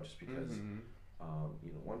know, just because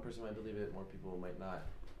you know, one person might believe it, more people might not,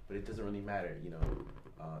 but it doesn't really matter. You know,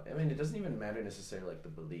 I mean, it doesn't even matter necessarily like the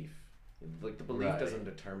belief. Like the belief Right. doesn't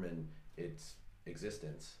determine its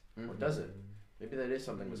existence, or does it? Maybe that is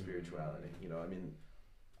something with spirituality. You know, I mean,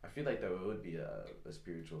 I feel like that would be a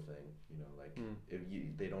spiritual thing. You know, like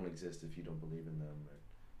if they don't exist if you don't believe in them, or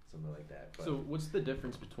something like that. But So what's the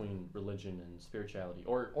difference between religion and spirituality,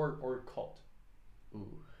 or cult?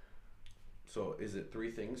 Ooh. So is it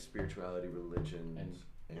three things: spirituality, religion,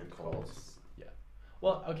 and cults?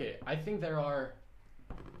 Well, okay, I think there are.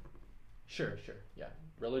 Sure, yeah.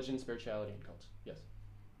 Religion, spirituality, and cults. Yes.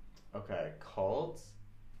 Okay, cults.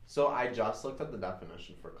 So I just looked up the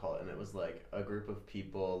definition for cult, and it was like a group of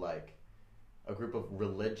people, like a group of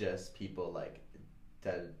religious people, like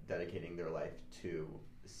dedicating their life to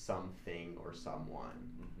something or someone.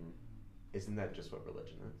 Isn't that just what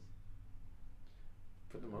religion is?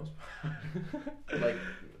 For the most part.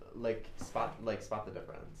 Spot the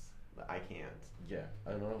difference. I can't. Yeah,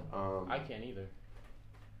 I don't know. I can't either.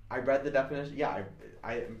 I read the definition. Yeah,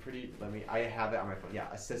 I am pretty. I have it on my phone.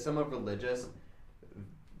 Yeah, a system of religious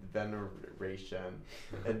veneration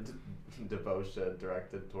and devotion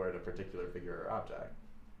directed toward a particular figure or object.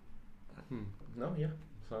 No, yeah,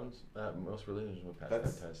 sounds. Most religions will pass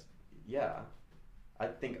That's- that test. Yeah, I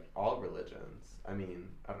think all religions. I mean,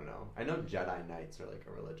 I don't know. I know Jedi Knights are like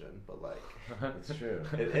a religion, but like It's true.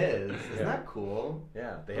 it is. Isn't Yeah. that cool?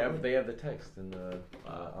 Yeah, they have the text in the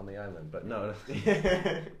on the island, but no.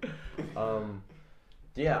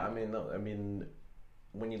 Yeah, I mean, no, I mean,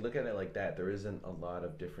 when you look at it like that, there isn't a lot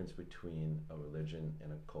of difference between a religion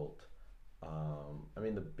and a cult. I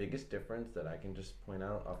mean, the biggest difference that I can just point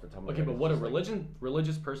out off the top of my Okay, head but is what a just, like,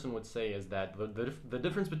 religious person would say is that the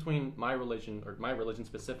difference between my religion, or my religion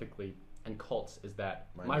specifically, and cults is that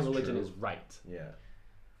Mine my is religion true. is right. Yeah,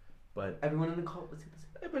 but Everyone in the cult would say the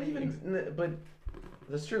same. but even but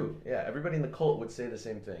that's true. Yeah, everybody in the cult would say the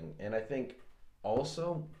same thing, and I think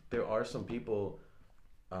also there are some people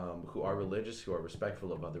who are religious who are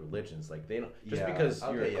respectful of other religions. Like they don't just Yeah. because you're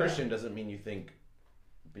Okay, a yeah. Christian doesn't mean you think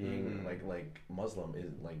being Mhm. like Muslim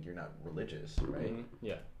is like you're not religious, right?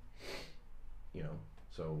 Yeah. You know,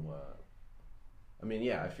 so I mean,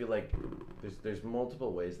 yeah, I feel like there's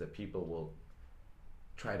multiple ways that people will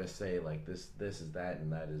try to say like this is that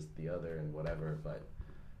and that is the other and whatever, but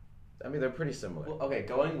I mean they're pretty similar. Well, okay,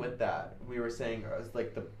 going with that, we were saying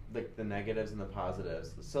like the negatives and the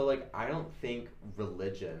positives. So like I don't think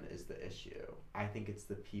religion is the issue. I think it's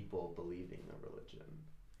the people believing the religion.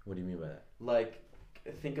 What do you mean by that? Like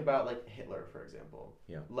think about like Hitler, for example.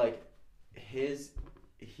 Yeah. Like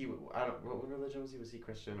I don't what religion was he? Was he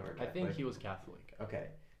Christian or I Catholic? think he was Catholic. Okay.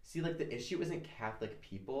 See, like the issue isn't Catholic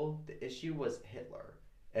people. The issue was Hitler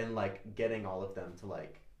and like getting all of them to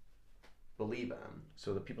like believe him.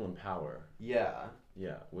 So the people in power, Yeah.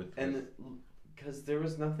 yeah, with Because there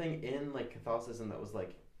was nothing in like Catholicism that was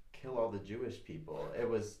like kill all the Jewish people. It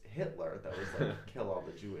was Hitler that was like kill all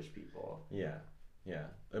the Jewish people. yeah.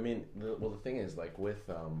 I mean, the thing is like with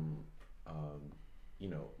you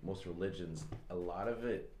know, most religions, a lot of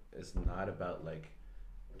it is not about like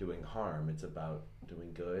doing harm. It's about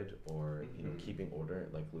doing good or you know keeping order,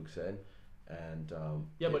 like Luke said. And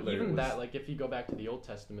Yeah, but Hitler even was- that, like if you go back to the Old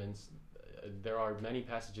Testaments, there are many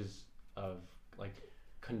passages of like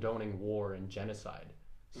condoning war and genocide.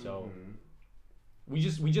 So Mhm.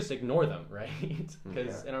 we just ignore them, right?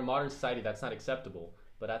 Because Yeah. in our modern society, that's not acceptable.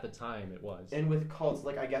 But at the time, it was. And with cults,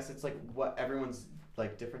 like I guess it's like what everyone's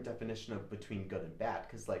like different definition of between good and bad.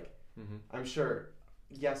 Because like I'm sure,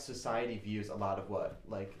 yes, society views a lot of what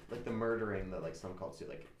like the murdering that like some cults do,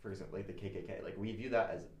 like for example, like the KKK. Like we view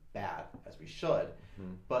that as bad, as we should,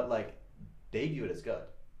 but like they view it as good.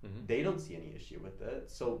 They don't see any issue with it.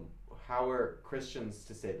 So how are Christians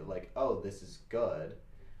to say that like, oh, this is good,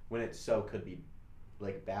 when it so could be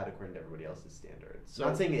like bad according to everybody else's standards? So-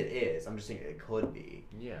 Not saying it is. I'm just saying it could be.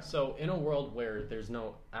 yeah. So in a world where there's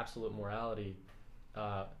no absolute morality,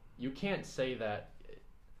 you can't say that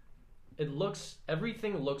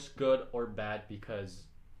everything looks good or bad because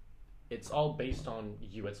it's all based on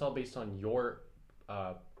you. It's all based on your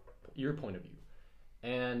point of view.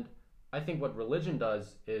 And I think what religion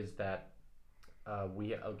does is that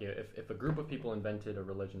if a group of people invented a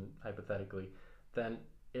religion hypothetically, then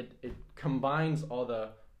it combines all the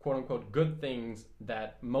quote unquote good things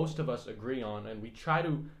that most of us agree on, and we try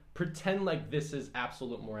to pretend like this is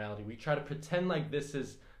absolute morality. We try to pretend like this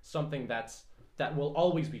is something that will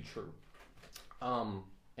always be true.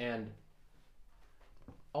 And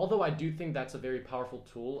although I do think that's a very powerful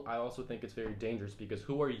tool, I also think it's very dangerous, because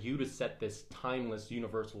who are you to set this timeless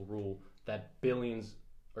universal rule that billions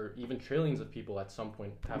or even trillions of people at some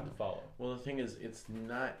point have to follow? Well, the thing is, it's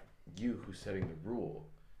not you who's setting the rule.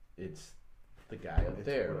 It's the guy up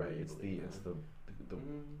there, right? It's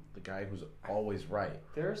the guy who's always right.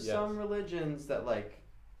 There are Yes. some religions that like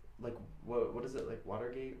what is it, like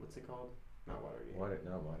Watergate? What's it called? Not Watergate.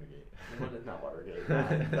 Not Watergate. Not Watergate.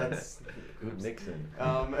 That's oops. Nixon.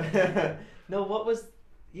 No, what was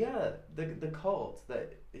the cult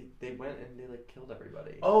that they went and they like killed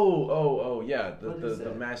everybody. Oh, yeah, What is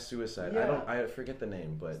the it? mass suicide. Yeah. I forget the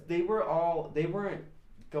name, but They weren't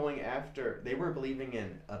going after, they weren't believing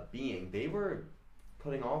in a being. They were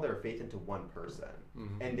putting all their faith into one person,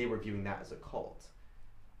 Mhm. and they were viewing that as a cult.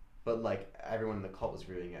 But like everyone in the cult was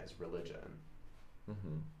viewing it as religion.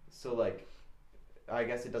 So like, I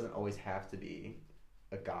guess it doesn't always have to be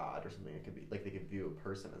a god or something. It could be like they could view a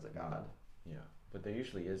person as a god. yeah, but there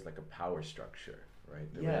usually is like a power structure,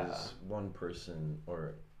 right? There Yeah. is one person,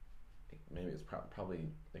 or maybe it's probably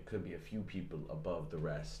there could be a few people above the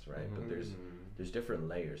rest, right? But there's different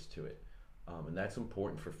layers to it, and that's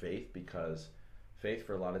important for faith, because faith,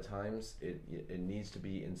 for a lot of times, it needs to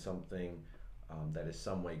be in something that is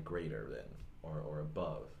some way greater than or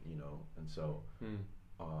above, you know, and so.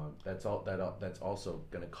 That's also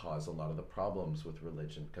going to cause a lot of the problems with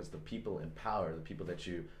religion, because the people in power, the people that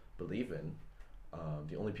you believe in,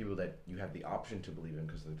 the only people that you have the option to believe in,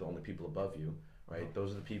 because they're the only people above you, right?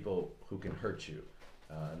 Those are the people who can hurt you,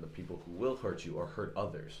 and the people who will hurt you or hurt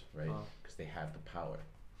others, right? Because they have the power.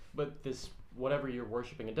 But this, whatever you're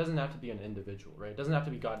worshiping, it doesn't have to be an individual, right? It doesn't have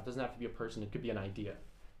to be God. It doesn't have to be a person. It could be an idea.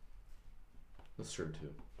 That's true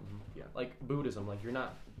too. Yeah, like Buddhism, like you're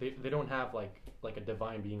not, they don't have like a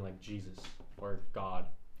divine being like Jesus or God,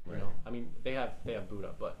 you Right. know. I mean, they have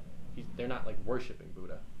Buddha, but they're not like worshiping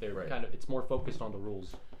Buddha. They're Right. kind of, it's more focused on the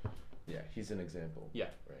rules. Yeah, he's an example. Yeah.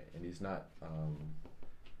 Right, and he's not.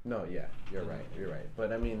 No, yeah, you're right. You're right.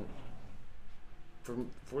 But I mean,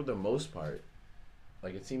 for the most part,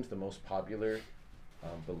 like it seems the most popular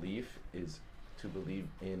belief is to believe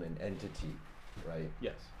in an entity, right?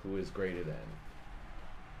 Yes. Who is greater than.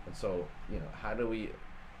 And so, you know, how do we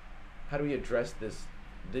address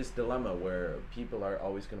this dilemma where people are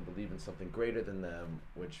always going to believe in something greater than them,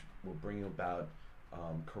 which will bring about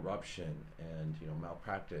corruption and, you know,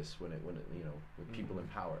 malpractice when it you know, with people in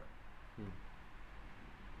power.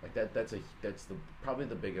 Like that's probably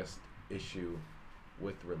the biggest issue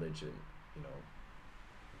with religion, you know.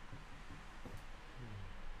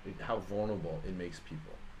 How vulnerable it makes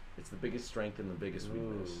people. It's the biggest strength and the biggest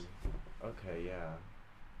weakness. Okay, yeah.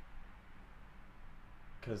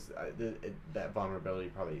 Because that vulnerability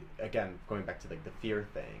probably, again, going back to like the fear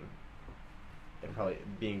thing, it probably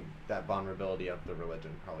being that vulnerability of the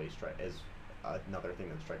religion probably is another thing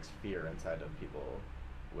that strikes fear inside of people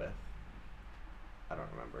with, I don't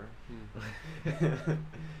remember.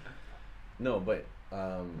 No, but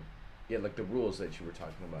yeah, like the rules that you were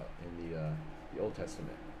talking about in the Old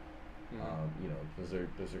Testament. You know, those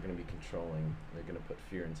are going to be controlling. They're going to put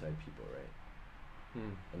fear inside people, right?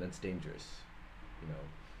 And that's dangerous. You know,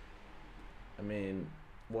 I mean,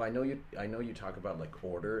 well, I know you talk about like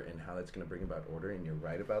order and how that's going to bring about order, and you're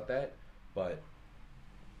right about that. But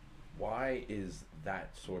why is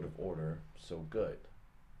that sort of order so good?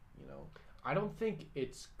 You know, I don't think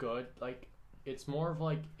it's good. Like, it's more of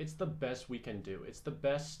like, it's the best we can do. It's the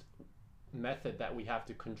best method that we have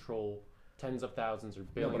to control tens of thousands or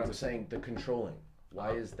billions. No, but I'm of saying the controlling.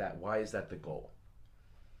 Why is that? Why is that the goal?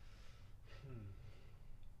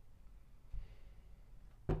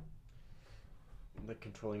 Like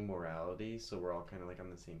controlling morality, so we're all kind of like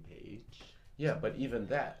on the same page. Yeah, but even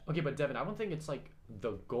that. Okay, but Devin, I don't think it's like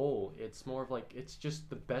the goal. It's more of like, it's just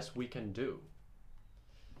the best we can do.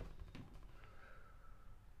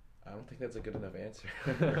 I don't think that's a good enough answer.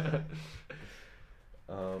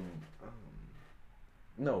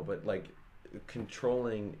 No, but like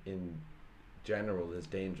controlling in general is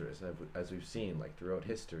dangerous, as we've seen like throughout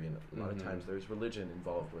history, and a lot of times there's religion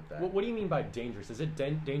involved with that. What do you mean by dangerous? Is it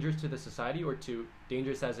dangerous to the society, or to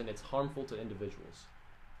dangerous as in it's harmful to individuals?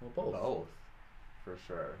 Well, both. Both, for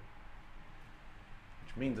sure.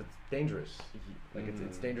 Which means it's dangerous. Like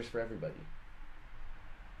it's dangerous for everybody.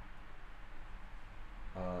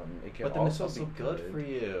 It can But then also it's also be good for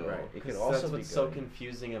you. Right. It can 'Cause also that's be what's so good.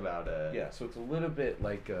 confusing about it. Yeah, so it's a little bit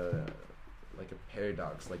like a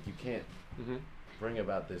paradox. Like you can't Mm-hmm. bring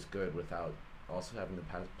about this good without also having the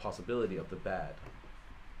possibility of the bad.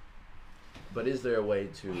 But is there a way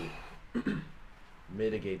to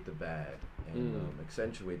mitigate the bad and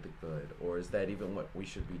accentuate the good, or is that even what we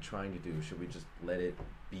should be trying to do? Should we just let it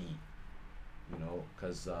be? You know,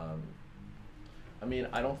 because I mean,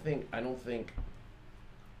 I don't think.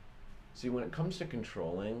 See, when it comes to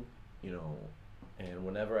controlling, you know, and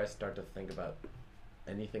whenever I start to think about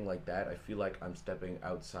anything like that, I feel like I'm stepping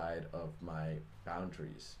outside of my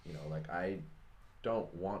boundaries. You know, like I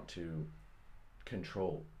don't want to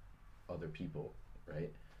control other people,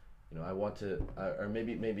 right? You know, I want to, or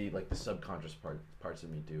maybe like the subconscious parts of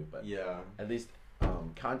me do, but Yeah. at least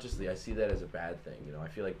consciously, I see that as a bad thing. You know, I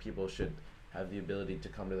feel like people should have the ability to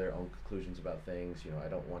come to their own conclusions about things. You know, I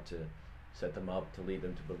don't want to set them up to lead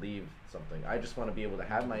them to believe something. I just want to be able to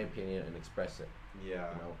have my opinion and express it. Yeah.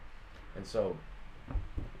 You know, and so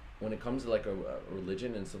when it comes to like a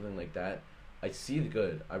religion and something like that, I see the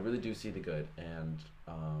good. I really do see the good, and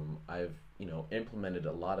I've implemented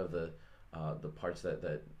a lot of the parts that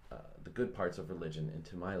the good parts of religion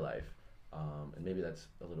into my life, and maybe that's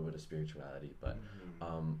a little bit of spirituality, but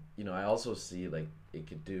I also see like it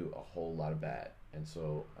could do a whole lot of bad, and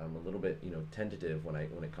so I'm a little bit tentative when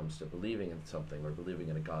it comes to believing in something or believing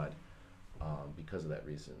in a God, because of that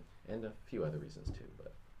reason and a few other reasons too.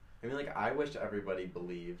 But I mean, like, I wish everybody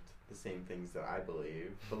believed the same things that I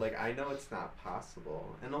believe, but like I know it's not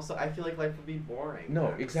possible, and also I feel like life would be boring. no,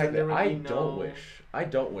 then. So exactly. there would I be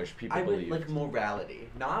don't wish people I would believed. like morality,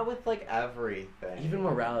 not with like everything. Even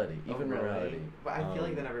morality. Oh, Even really? morality. But I feel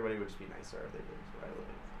like then everybody would just be nicer if they believed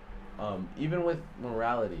morality. Even with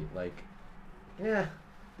morality, like, yeah,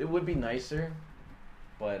 it would be nicer,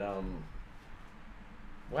 but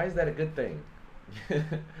why is that a good thing?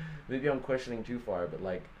 Maybe I'm questioning too far, but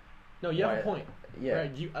like, No, you have why- a point. yeah,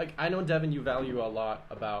 Right. I know, Devin, you value a lot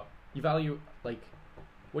about, like,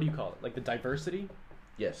 what do you call it? Like the diversity?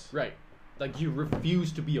 yes. Right. Like you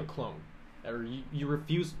refuse to be a clone. Or you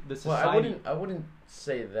refuse the Well, society. I wouldn't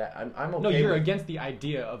say that. I'm okay. No, you're with, against the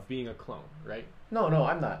idea of being a clone, right? No,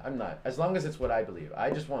 I'm not. As long as it's what I believe. I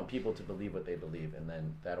just want people to believe what they believe, and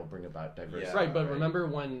then that'll bring about diversity. Yeah. Right, but remember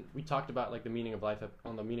when we talked about like the meaning of life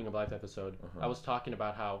on the meaning of life episode, Uh-huh. I was talking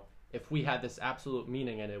about how if we had this absolute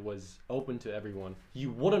meaning and it was open to everyone, you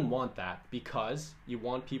wouldn't want that because you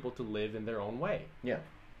want people to live in their own way. Yeah.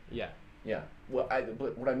 Yeah. Yeah. Well,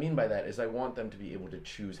 but what I mean by that is I want them to be able to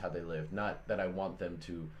choose how they live, not that I want them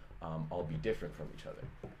to all be different from each other.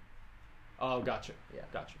 Oh, gotcha. Yeah.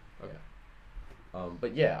 Gotcha. Okay.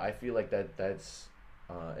 But yeah, I feel like that's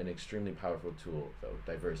an extremely powerful tool, though,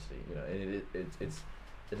 diversity. And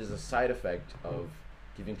it is a side effect of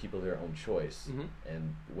giving people their own choice. Mhm.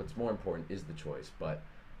 And what's more important is the choice. But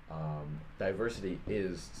diversity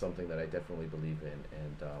is something that I definitely believe in,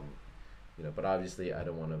 and but obviously I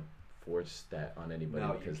don't want to force that on anybody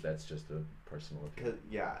No, you because that's just a personal opinion.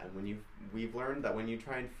 And we've learned that when you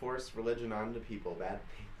try and force religion onto people, bad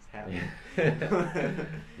things happen.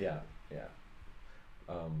 Yeah.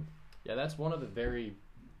 Yeah, that's one of the very,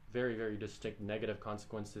 very, very distinct negative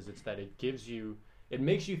consequences. It's that it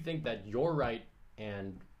makes you think that you're right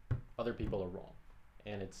and other people are wrong,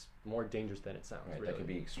 and it's more dangerous than it sounds. Right, really. that could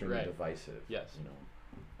be extremely Right. divisive. Yes.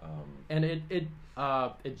 And And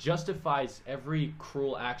it justifies every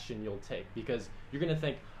cruel action you'll take because you're gonna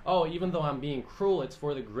think, oh, even though I'm being cruel, it's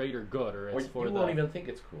for the greater good, or it's for you the. won't even think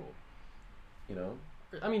it's cruel.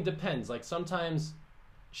 I mean, depends. Like sometimes,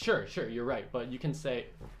 sure, you're right, but you can say,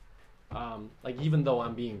 like even though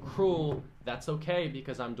I'm being cruel, that's okay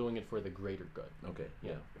because I'm doing it for the greater good. Okay.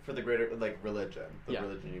 Yeah. For the greater, like, religion. The Yeah.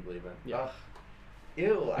 religion you believe in. Yeah. Ugh.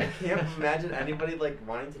 Ew, I can't imagine anybody, like,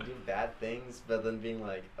 wanting to do bad things, but then being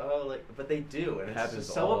like, oh, like, but they do, and it's Happens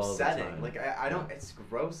just so all the upsetting. time. Like, I don't, it's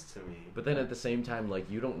gross to me. But then at the same time, like,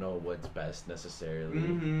 you don't know what's best necessarily.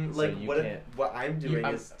 Mm-hmm. So Like, you what can't. what I'm doing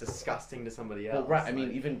I'm- is disgusting to somebody else. Well, right. I mean,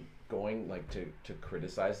 like- even going like to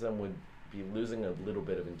criticize them would be losing a little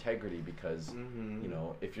bit of integrity because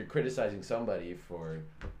Mhm. if you're criticizing somebody for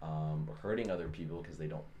hurting other people because they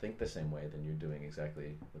don't think the same way, then you're doing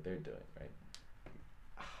exactly what they're doing, right?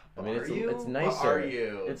 I mean, Are you? it's Or nicer. are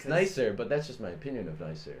you? It's 'Cause- nicer, but that's just my opinion of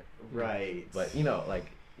nicer. Right. But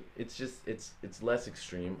like, it's just it's less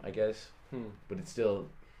extreme, I guess. But it's still,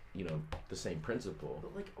 the same principle.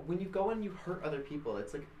 But, like, when you go and you hurt other people,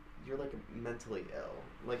 it's like you're like mentally ill.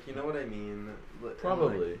 Like, you know what I mean? And, like,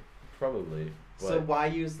 Probably. so But, why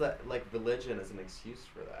use that, like, religion as an excuse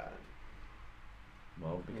for that?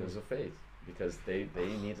 well, because of faith. because they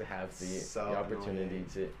need to have So the opportunity annoying.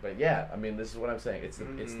 to. But yeah, I mean, this is what I'm saying. It's the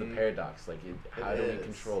Mhm. paradox. Like, how It do we is.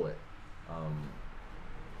 control it?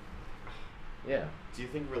 Yeah. Do you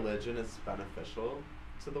think religion is beneficial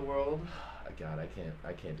to the world? God, I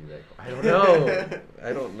can't do that. I don't know.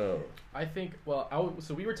 I don't know. I think, well,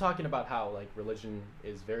 so we were talking about how like religion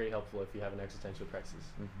is very helpful if you have an existential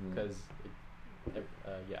crisis, Mhm. because,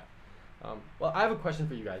 yeah. Well, I have a question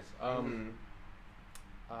for you guys. Mhm.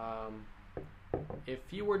 If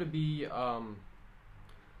you were to be,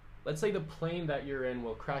 let's say the plane that you're in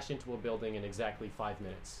will crash into a building in exactly 5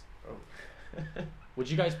 minutes. Oh. Would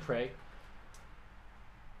you guys pray?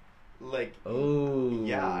 Like, Oh.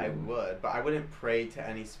 yeah, I would, but I wouldn't pray to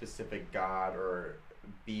any specific god or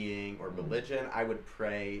being or religion. I would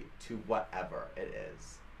pray to whatever it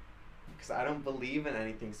is, because I don't believe in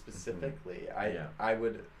anything specifically. Yeah. I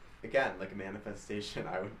would, again, like a manifestation.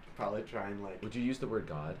 I would probably try and like. Would you use the word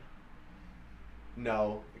God?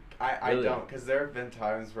 No, I Really? don't, because there have been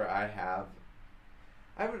times where I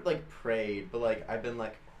would like prayed, but like I've been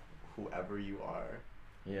like, whoever you are.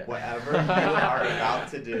 Yeah. Whatever you are about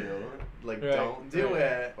to do, like Right, don't do right.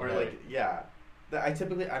 it, or Right. like yeah.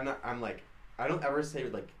 I'm like I don't ever say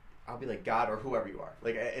like I'll be like God or whoever you are.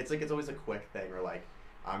 Like it's always a quick thing, or like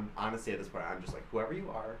I'm honestly at this point I'm just like whoever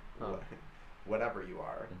you are, Huh. whatever you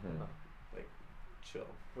are, Mhm. like chill.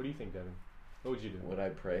 What do you think, Devin? What would you do? Would I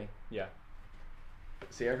pray? Yeah.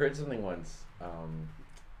 See, I heard something once,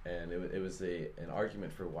 and it was an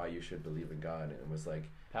argument for why you should believe in God, and it was like,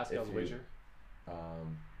 Pascal's If you- wager.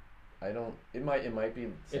 I don't. It might be.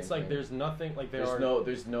 The same It's like thing. there's nothing, like there's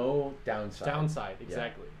no downside. downside,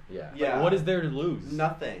 exactly. Yeah. Yeah. Like, what is there to lose?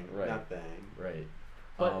 Nothing. Right. Nothing. Right.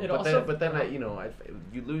 But it also-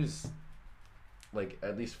 you lose. Like,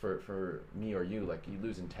 at least for me or you, like, you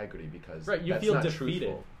lose integrity because Right, you that's feel not defeated.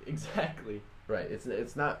 truthful. Exactly. Right.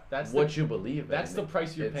 It's not That's what the- you believe. That's in. the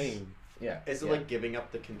price you're It's- paying. Yeah. Is it yeah. like giving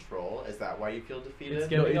up the control? Is that why you feel defeated? It's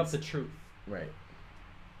giving up it's- the truth. Right.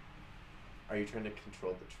 Are you trying to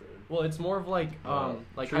control the truth? Well, it's more of like,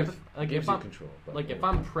 like, truth like gives if you I'm, control. But like if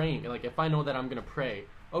I'm praying, like if I know that I'm gonna pray,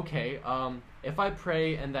 okay, if I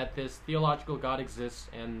pray and that this theological God exists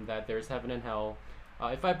and that there's heaven and hell,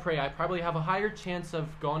 if I pray, I probably have a higher chance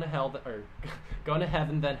of going to hell or going to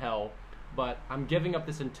heaven than hell, but I'm giving up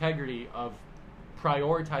this integrity of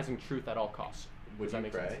prioritizing truth at all costs. Would Does that you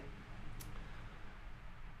make pray? sense?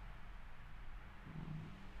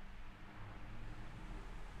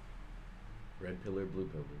 red pillar, blue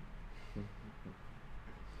pillar.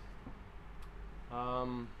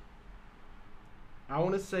 I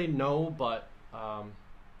want to say no, but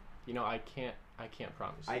you know, I can't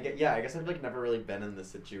promise. I guess I've like never really been in this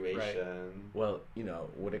situation. Well,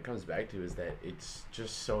 what it comes back to is that it's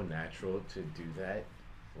just so natural to do that,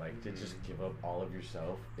 like to just give up all of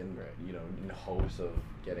yourself in in hopes of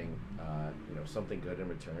getting something good in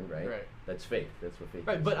return, right? Right. That's faith. That's what faith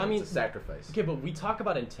Right, is. but I mean, it's a sacrifice. Okay, but we talk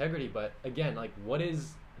about integrity, but again, like, what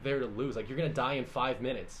is there to lose? Like, you're gonna die in 5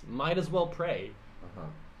 minutes. Might as well pray. Uh-huh.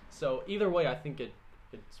 So either way, I think it's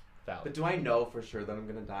valid. But do I know for sure that I'm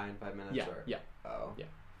gonna die in 5 minutes? Yeah, Or? yeah. Oh. Yeah.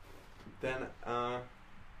 Then I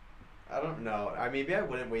don't know. Maybe I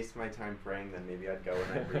wouldn't waste my time praying. Then maybe I'd go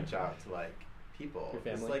and I'd reach out to like people. Your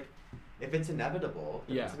It's family? like if it's inevitable,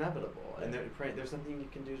 then Yeah. it's inevitable, and there's something you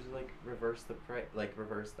can do to like reverse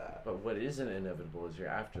reverse that. But what isn't inevitable is your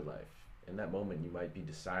afterlife. In that moment, you might be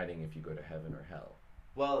deciding if you go to heaven or hell.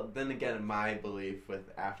 Well, then again, my belief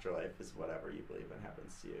with afterlife is whatever you believe in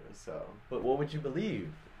happens to you. So But what would you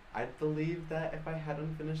believe? I believe that if I had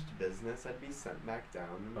unfinished business, I'd be sent back down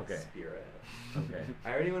in Okay. the spirit. Okay.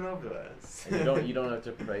 I already went over this. And you don't have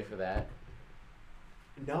to pray for that.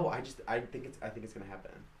 No, I think it's gonna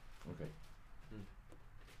happen. Okay.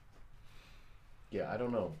 Yeah, I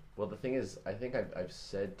don't know. Well, the thing is, I think I've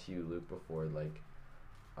said to you, Luke, before, like,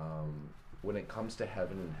 when it comes to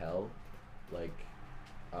heaven and hell, like,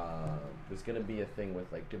 there's gonna be a thing with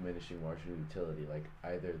like diminishing marginal utility. Like,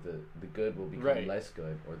 either the good will become Right. less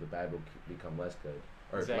good, or the bad will become less good,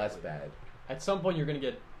 or less Exactly. bad. At some point, you're gonna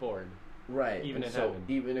get bored. Right. Even and in so heaven.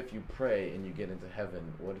 even if you pray and you get into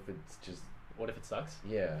heaven, what if it's just What if it sucks?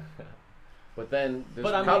 yeah? But then there's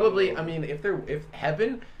But I mean- probably if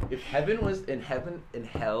heaven was in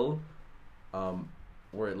hell,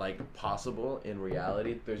 were like possible in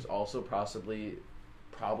reality, there's also probably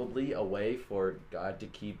a way for God to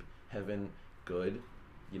keep heaven good,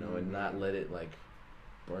 and not let it like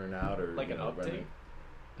burn out or Like an run update?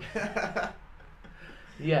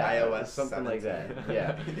 yeah, iOS something like that. 17.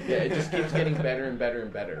 Yeah, yeah. It just keeps getting better and better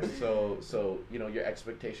and better. So your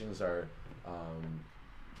expectations are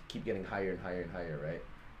keep getting higher and higher and higher, right?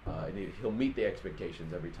 And he'll meet the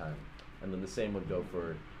expectations every time. and then the same would go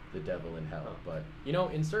for the devil in hell. But You know,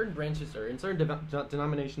 in certain branches or in certain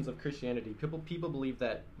denominations of Christianity, people believe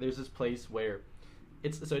that there's this place where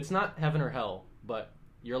it's not heaven or hell, but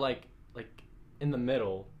you're like in the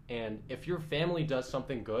middle, and if your family does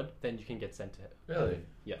something good, then you can get sent to heaven. really,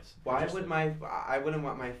 Yes. Why would I wouldn't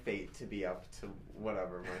want my fate to be up to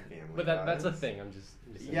whatever my family But that's a does. thing. I'm just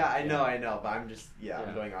saying. Yeah, I know, but I'm just I'm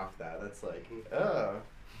Yeah. going off that. That's like,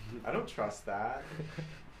 I don't trust that.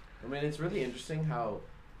 I mean, it's really interesting how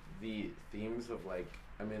the themes of like,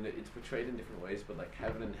 I mean, it's portrayed in different ways, but like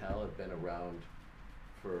heaven and hell have been around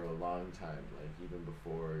for a long time, like even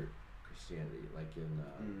before Christianity, like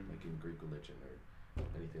in Greek religion or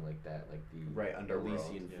anything like that, like the Right, underworld,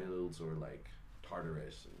 Elysian yeah. fields or like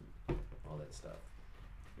Tartarus and all that stuff.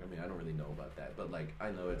 I mean, I don't really know about that, but like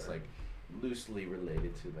I know it's like loosely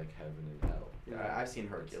related to like heaven and hell. Yeah, I've seen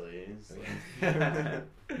Hercules.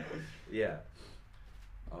 Yeah.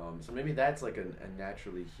 So maybe that's like a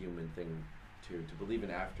naturally human thing to believe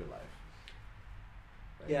in afterlife.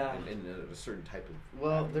 Like, Yeah. in a certain type of.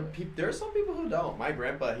 Well, afterlife. there are some people who don't. My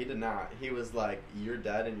grandpa, he did not. He was like, "You're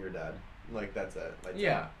dead and you're dead." Like that's it. Like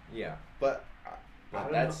Yeah, yeah. But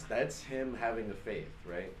But that's him having a faith,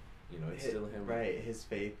 right? You know, it's still him. Right. His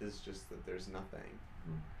faith is just that there's nothing,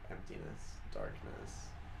 Hmm. emptiness, darkness.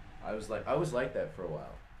 I was like that for a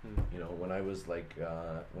while. Hmm. You know, when I was like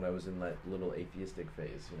when I was in that little atheistic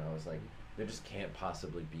phase, you know, I was like, there just can't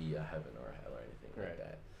possibly be a heaven or a hell or anything like Right.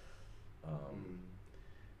 that.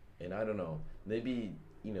 And I don't know, maybe,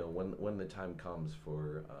 you know, when the time comes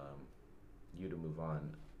for you to move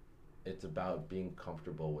on, it's about being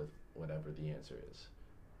comfortable with whatever the answer is,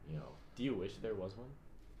 you know. Do you wish there was one?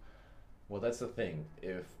 Well, that's the thing.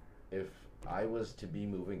 If I was to be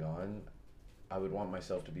moving on, I would want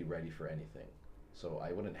myself to be ready for anything. So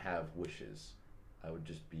I wouldn't have wishes. I would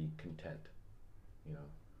just be content, you know.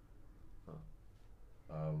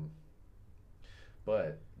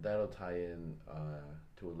 But that'll tie in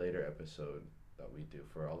to a later episode that we do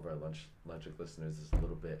for all of our Logic listeners. Is a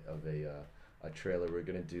little bit of a trailer. We're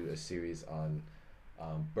gonna do a series on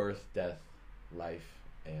birth, death, life,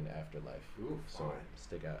 and afterlife. Ooh, So fun.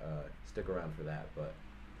 stick around for that. But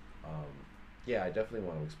yeah, I definitely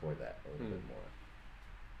want to explore that a little bit more.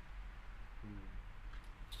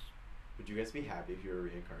 Would you guys be happy if you were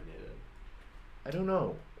reincarnated? I don't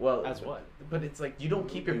know. Well, As what? But it's like you don't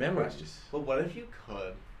keep your Good memories. question. But what if you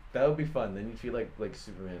could? That would be fun. Then you'd feel like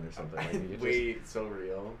Superman or something. Like you just, Wait, so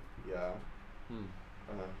real? Yeah. Hmm.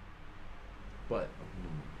 but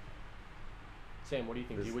Sam, what do you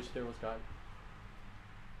think? Do you This- wish there was God?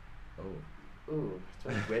 oh, Ooh, do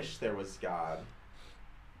I wish there was God?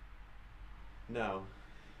 No,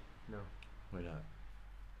 No. why not?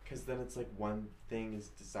 because then it's like one thing is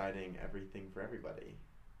deciding everything for everybody.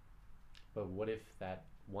 But what if that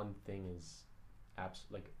one thing is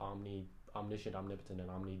omniscient, omnipotent, and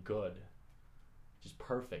omni-good? Just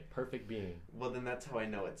perfect being. Well, then that's how I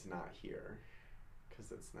know it's not here,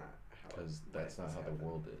 because it's not how. Because that's not how the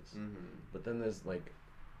world is. Mm-hmm. But then there's like,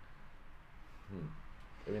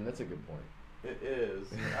 I mean, that's a good point. It is.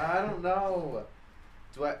 I don't know.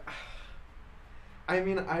 Do I? I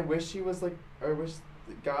mean, I wish he was like. I wish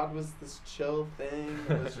God was this chill thing.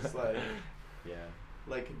 It was just like, Yeah.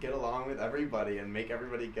 like get along with everybody and make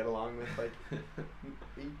everybody get along with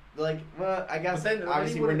like well, I guess But then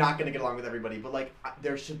obviously you we're wouldn't- not gonna get along with everybody, but like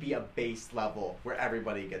there should be a base level where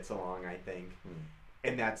everybody gets along. I think,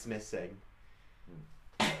 and that's missing.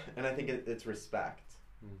 And I think it's respect.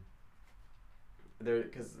 There,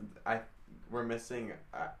 because we're missing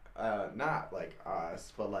not like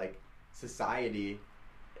us, but like society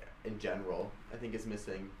in general. I think is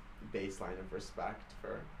missing baseline of respect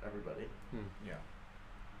for everybody. Yeah.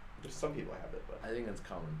 There's some people have it, but I think that's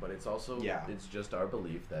common, but it's also Yeah. it's just our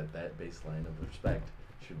belief that that baseline of respect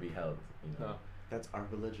should be held. You know. No. that's our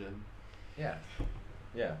religion. Yeah.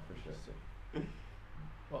 Yeah, for sure.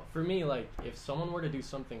 Well, for me, like, if someone were to do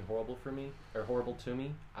something horrible for me, or horrible to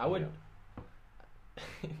me, I would...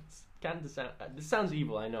 It's kind of this sounds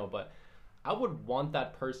evil, I know, but I would want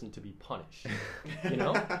that person to be punished, you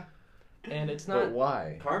know? And it's not... But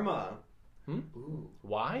why? Karma. Ooh.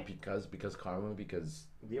 Why? Because karma. Because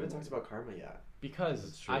We haven't talked about karma yet. Because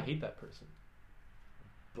That's true. I hate that person.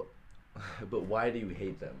 but why do you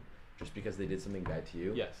hate them? Just because they did something bad to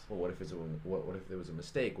you? Yes. Well, what if what if there was a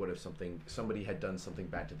mistake? What if somebody had done something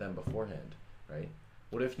bad to them beforehand, right?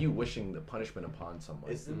 What if you wishing the punishment upon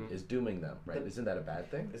someone Isn't- is dooming them, right? Isn't that a bad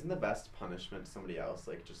thing? Isn't the best punishment to somebody else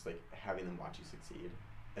like just like having them watch you succeed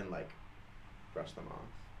and like brush them off?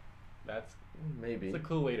 That's Maybe. it's a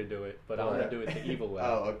cool way to do it, but I want to do it the evil way.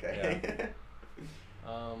 Oh, okay.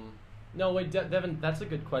 No, wait, Devin, that's a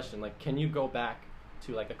good question. Like, can you go back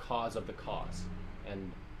to like a cause of the cause,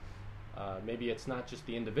 and maybe it's not just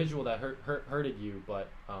the individual that hurted you, but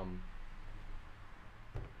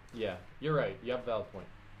yeah, you're right. You have a valid point.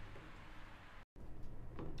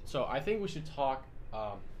 So I think we should talk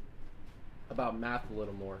about math a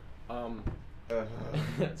little more.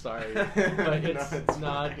 Sorry, but it's, No, it's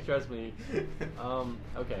not. fine. Trust me.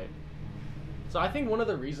 Okay. So I think one of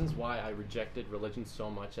the reasons why I rejected religion so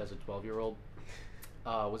much as a 12-year-old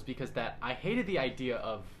was because that I hated the idea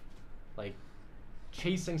of like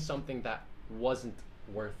chasing something that wasn't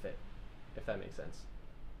worth it, if that makes sense.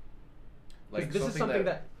 Like this is something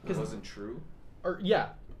that wasn't true. or yeah,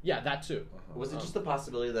 that too. Was it just the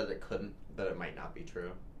possibility that it might not be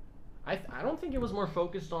true? I don't think it was more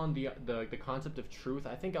focused on the concept of truth.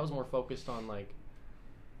 I think I was more focused on like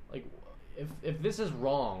if this is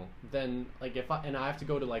wrong, then like I have to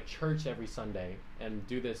go to like church every Sunday and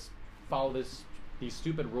follow these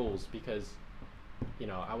stupid rules because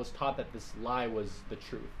I was taught that this lie was the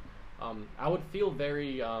truth. I would feel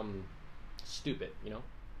very stupid,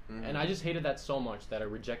 Mm-hmm. and I just hated that so much that I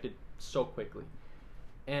rejected so quickly.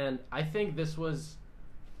 And I think this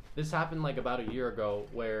happened like about a year ago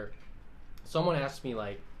where someone asked me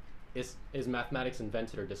like, is mathematics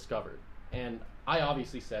invented or discovered? And I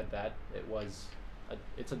obviously said that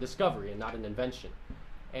it's a discovery and not an invention.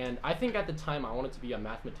 And I think at the time I wanted to be a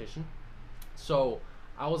mathematician, so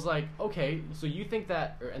I was like, okay, so you think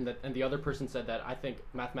that, and the other person said that I think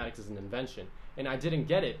mathematics is an invention, and I didn't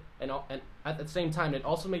get it, and at the same time it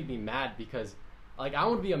also made me mad because like I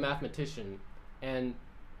want to be a mathematician, and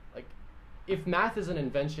like if math is an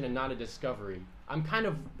invention and not a discovery, I'm kind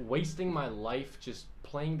of wasting my life just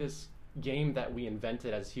playing this game that we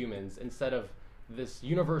invented as humans instead of these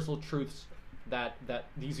universal truths that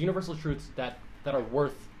are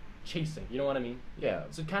worth chasing. You know what I mean? Yeah.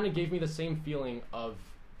 So it kind of gave me the same feeling of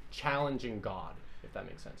challenging God, if that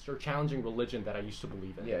makes sense, or challenging religion that I used to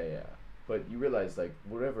believe in. Yeah, yeah. But you realize, like,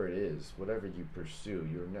 whatever it is, whatever you pursue,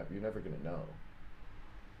 you're never gonna know.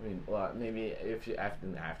 I mean, well, maybe if you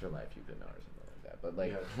in the afterlife you could know or something like that. But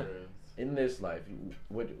like, Yeah, true. in this life,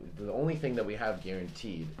 the only thing that we have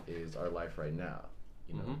guaranteed is our life right now.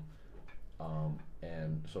 You know. Mhm.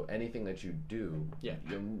 And so anything that you do, Yeah.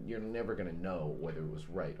 you're never gonna know whether it was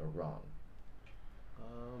right or wrong.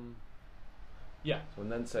 Yeah. So in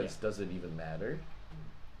that sense, Yeah. does it even matter?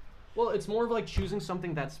 Well, it's more of like choosing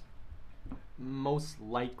something that's most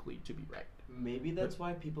likely to be right. Maybe that's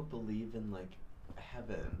why people believe in like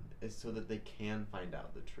heaven, is so that they can find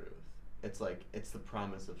out the truth. It's like it's the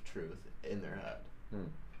promise of truth in their head,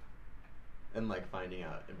 and like finding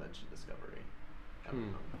out invention discovery. I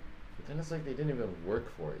don't know. But then it's like they didn't even work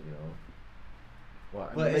for it, Well,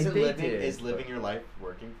 I But mean, isn't they living did, is living but- your life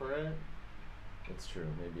working for it? It's true.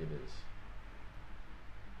 Maybe it is.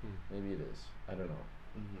 Maybe it is. I don't know.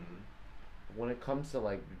 Mm-hmm. When it comes to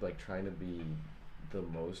like trying to be the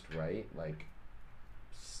most right, like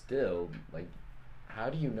still like, how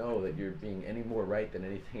do you know that you're being any more right than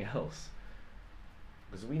anything else?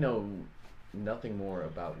 Because we know nothing more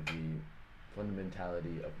about the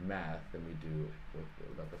fundamentality of math than we do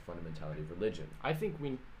about the fundamentality of religion. I think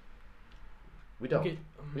We don't. Okay.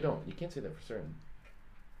 We don't. You can't say that for certain.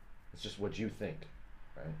 It's just what you think,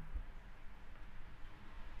 right?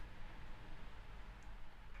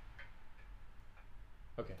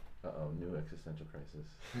 Okay. Uh-oh, new existential crisis.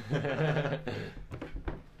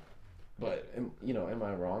 But am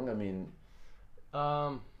I wrong? I mean,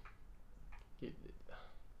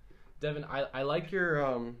 Devin, I like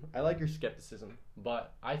your skepticism,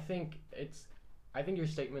 but I think your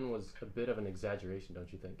statement was a bit of an exaggeration,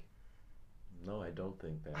 don't you think? no, I don't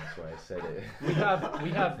think that. That's why I said it.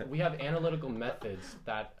 We have analytical methods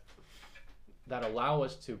that allow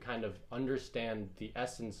us to kind of understand the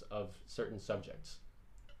essence of certain subjects.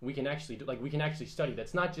 We can actually study.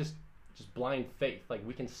 That's not just blind faith. Like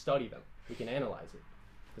we can study them. We can analyze it.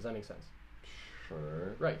 Does that make sense?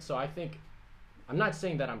 Sure. Right. So I think I'm not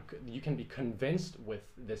saying that you can be convinced with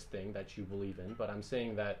this thing that you believe in, but I'm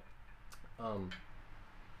saying that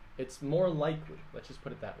it's more likely. Let's just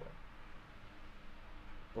put it that way.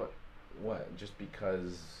 What? Just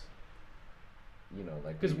because,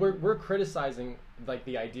 like... Because we're criticizing like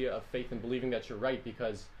the idea of faith and believing that you're right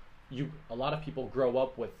because a lot of people grow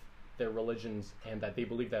up with their religions and that they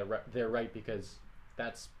believe that they're right because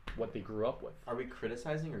that's what they grew up with. Are we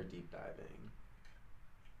criticizing or deep diving?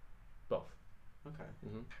 Both. Okay.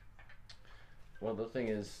 Mm-hmm. Well, the thing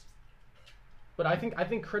is... But I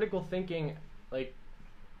think critical thinking like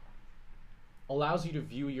allows you to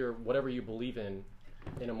view your whatever you believe in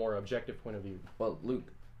a more objective point of view. Well,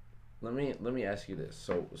 Luke, let me ask you this.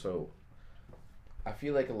 So I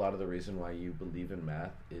feel like a lot of the reason why you believe in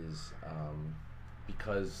math is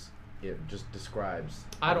because it just describes.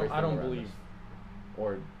 I don't everything around believe. us.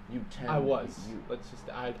 Or you tend. I was. You,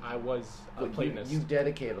 I was a Well, Platonist. you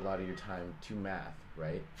dedicate a lot of your time to math,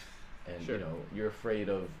 right? And Sure. you know, you're afraid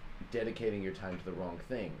of dedicating your time to the wrong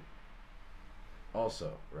thing.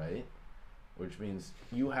 Also, right? Which means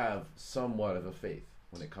you have somewhat of a faith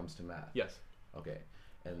when it comes to math. Yes. Okay.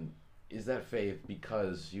 And is that faith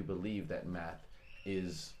because you believe that math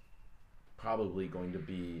is probably going to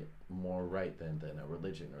be more right than a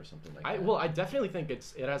religion or something like that? Well, I definitely think it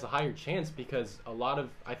has a higher chance because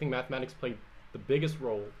I think mathematics played the biggest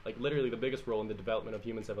role, like literally the biggest role in the development of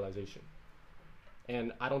human civilization.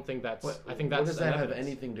 And I don't think that's. I think that's. What does that have evidence.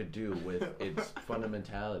 anything to do with its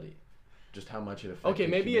fundamentality? Just how much it affects. Okay,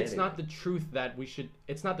 maybe it's humanity? not the truth that we should.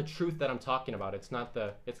 It's not the truth that I'm talking about. It's not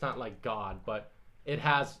like God, but it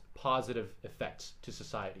has positive effects to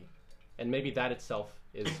society, and maybe that itself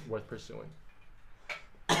is worth pursuing.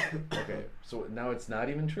 Okay, so now it's not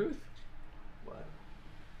even truth. What?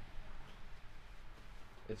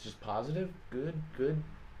 It's just positive, good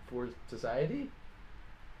for society.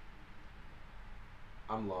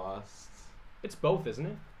 I'm lost. It's both, isn't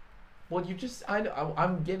it? Well, you just I'm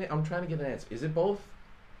trying to get an answer. Is it both?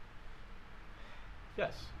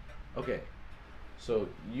 Yes. Okay, so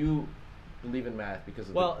you believe in math because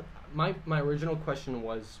of Well, my original question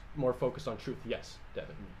was more focused on truth. Yes,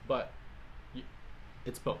 Devin, but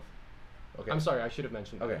it's both. okay. I'm sorry, I should have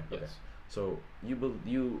mentioned. Okay, Yes. okay. So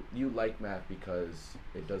you like math because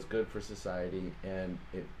it does good for society, and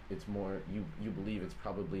it's more you believe it's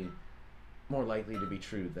probably more likely to be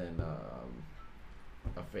true than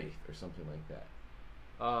a faith or something like that.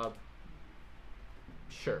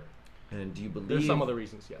 Sure. And do you believe There's some other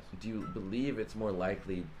reasons. Yes. Do you believe it's more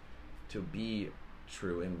likely to be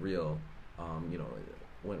true and real,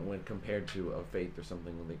 when compared to a faith or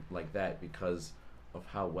something like that, because of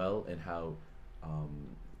how well and how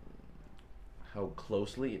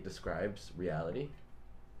closely it describes reality?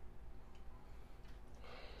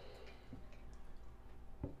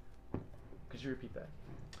 Could you repeat that?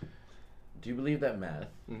 Do you believe that math,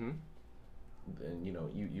 Mm-hmm. and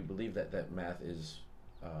you believe that math is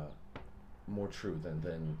more true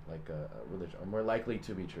than like a religion, or more likely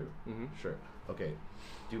to be true? Mm-hmm. Sure. Okay.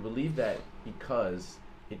 Do you believe that because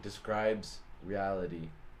it describes reality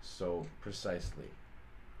so precisely?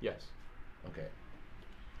 Yes. Okay.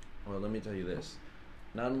 Well, let me tell you this.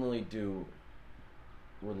 Not only do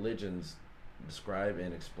religions describe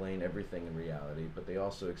and explain everything in reality, but they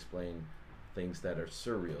also explain things that are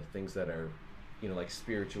surreal, things that are, like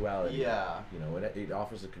spirituality. Yeah. It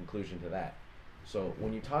offers a conclusion to that. So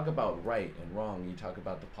when you talk about right and wrong, you talk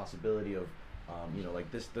about the possibility of,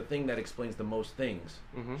 like this, the thing that explains the most things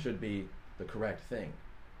Mm-hmm. should be the correct thing.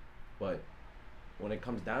 But when it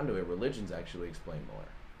comes down to it, religions actually explain more.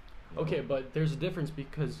 you know? Okay, but there's a difference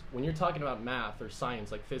because when you're talking about math or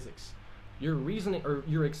science like physics, you're reasoning or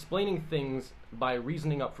you're explaining things by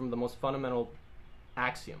reasoning up from the most fundamental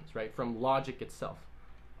axioms, right? From logic itself.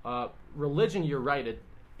 Religion, you're right,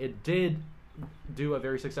 it did do a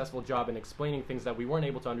very successful job in explaining things that we weren't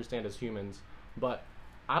able to understand as humans, but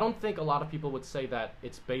I don't think a lot of people would say that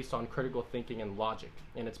it's based on critical thinking and logic,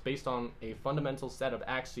 and it's based on a fundamental set of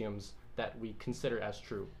axioms that we consider as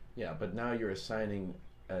true. Yeah, but now you're assigning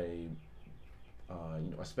a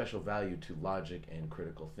special value to logic and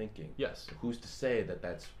critical thinking. Yes. Who's to say that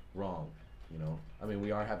that's wrong? I mean,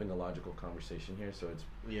 we are having a logical conversation here, so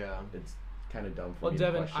it's kind of dumb for Well, me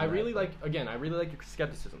Devin, to question I that, really but- like your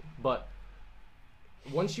skepticism, but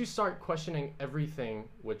once you start questioning everything,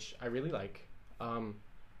 which I really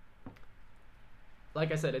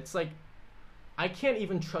like I said, it's like I can't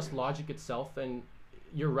even trust logic itself, and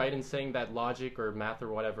you're right in saying that logic or math or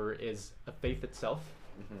whatever is a faith itself.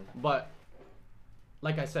 Mhm. But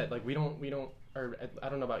like I said, like we don't, or I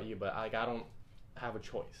don't know about you, but like I don't have a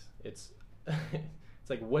choice. It's it's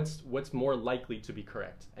like what's more likely to be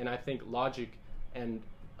correct, and I think logic and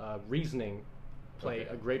reasoning play Okay.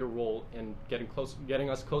 a greater role in getting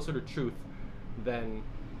us closer to truth than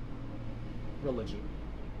religion.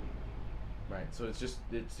 Right. So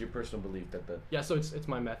it's your personal belief that the Yeah, so it's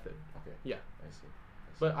my method. okay. Yeah. I see.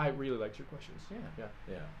 But I really liked your questions. Yeah. Yeah.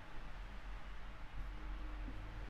 Yeah.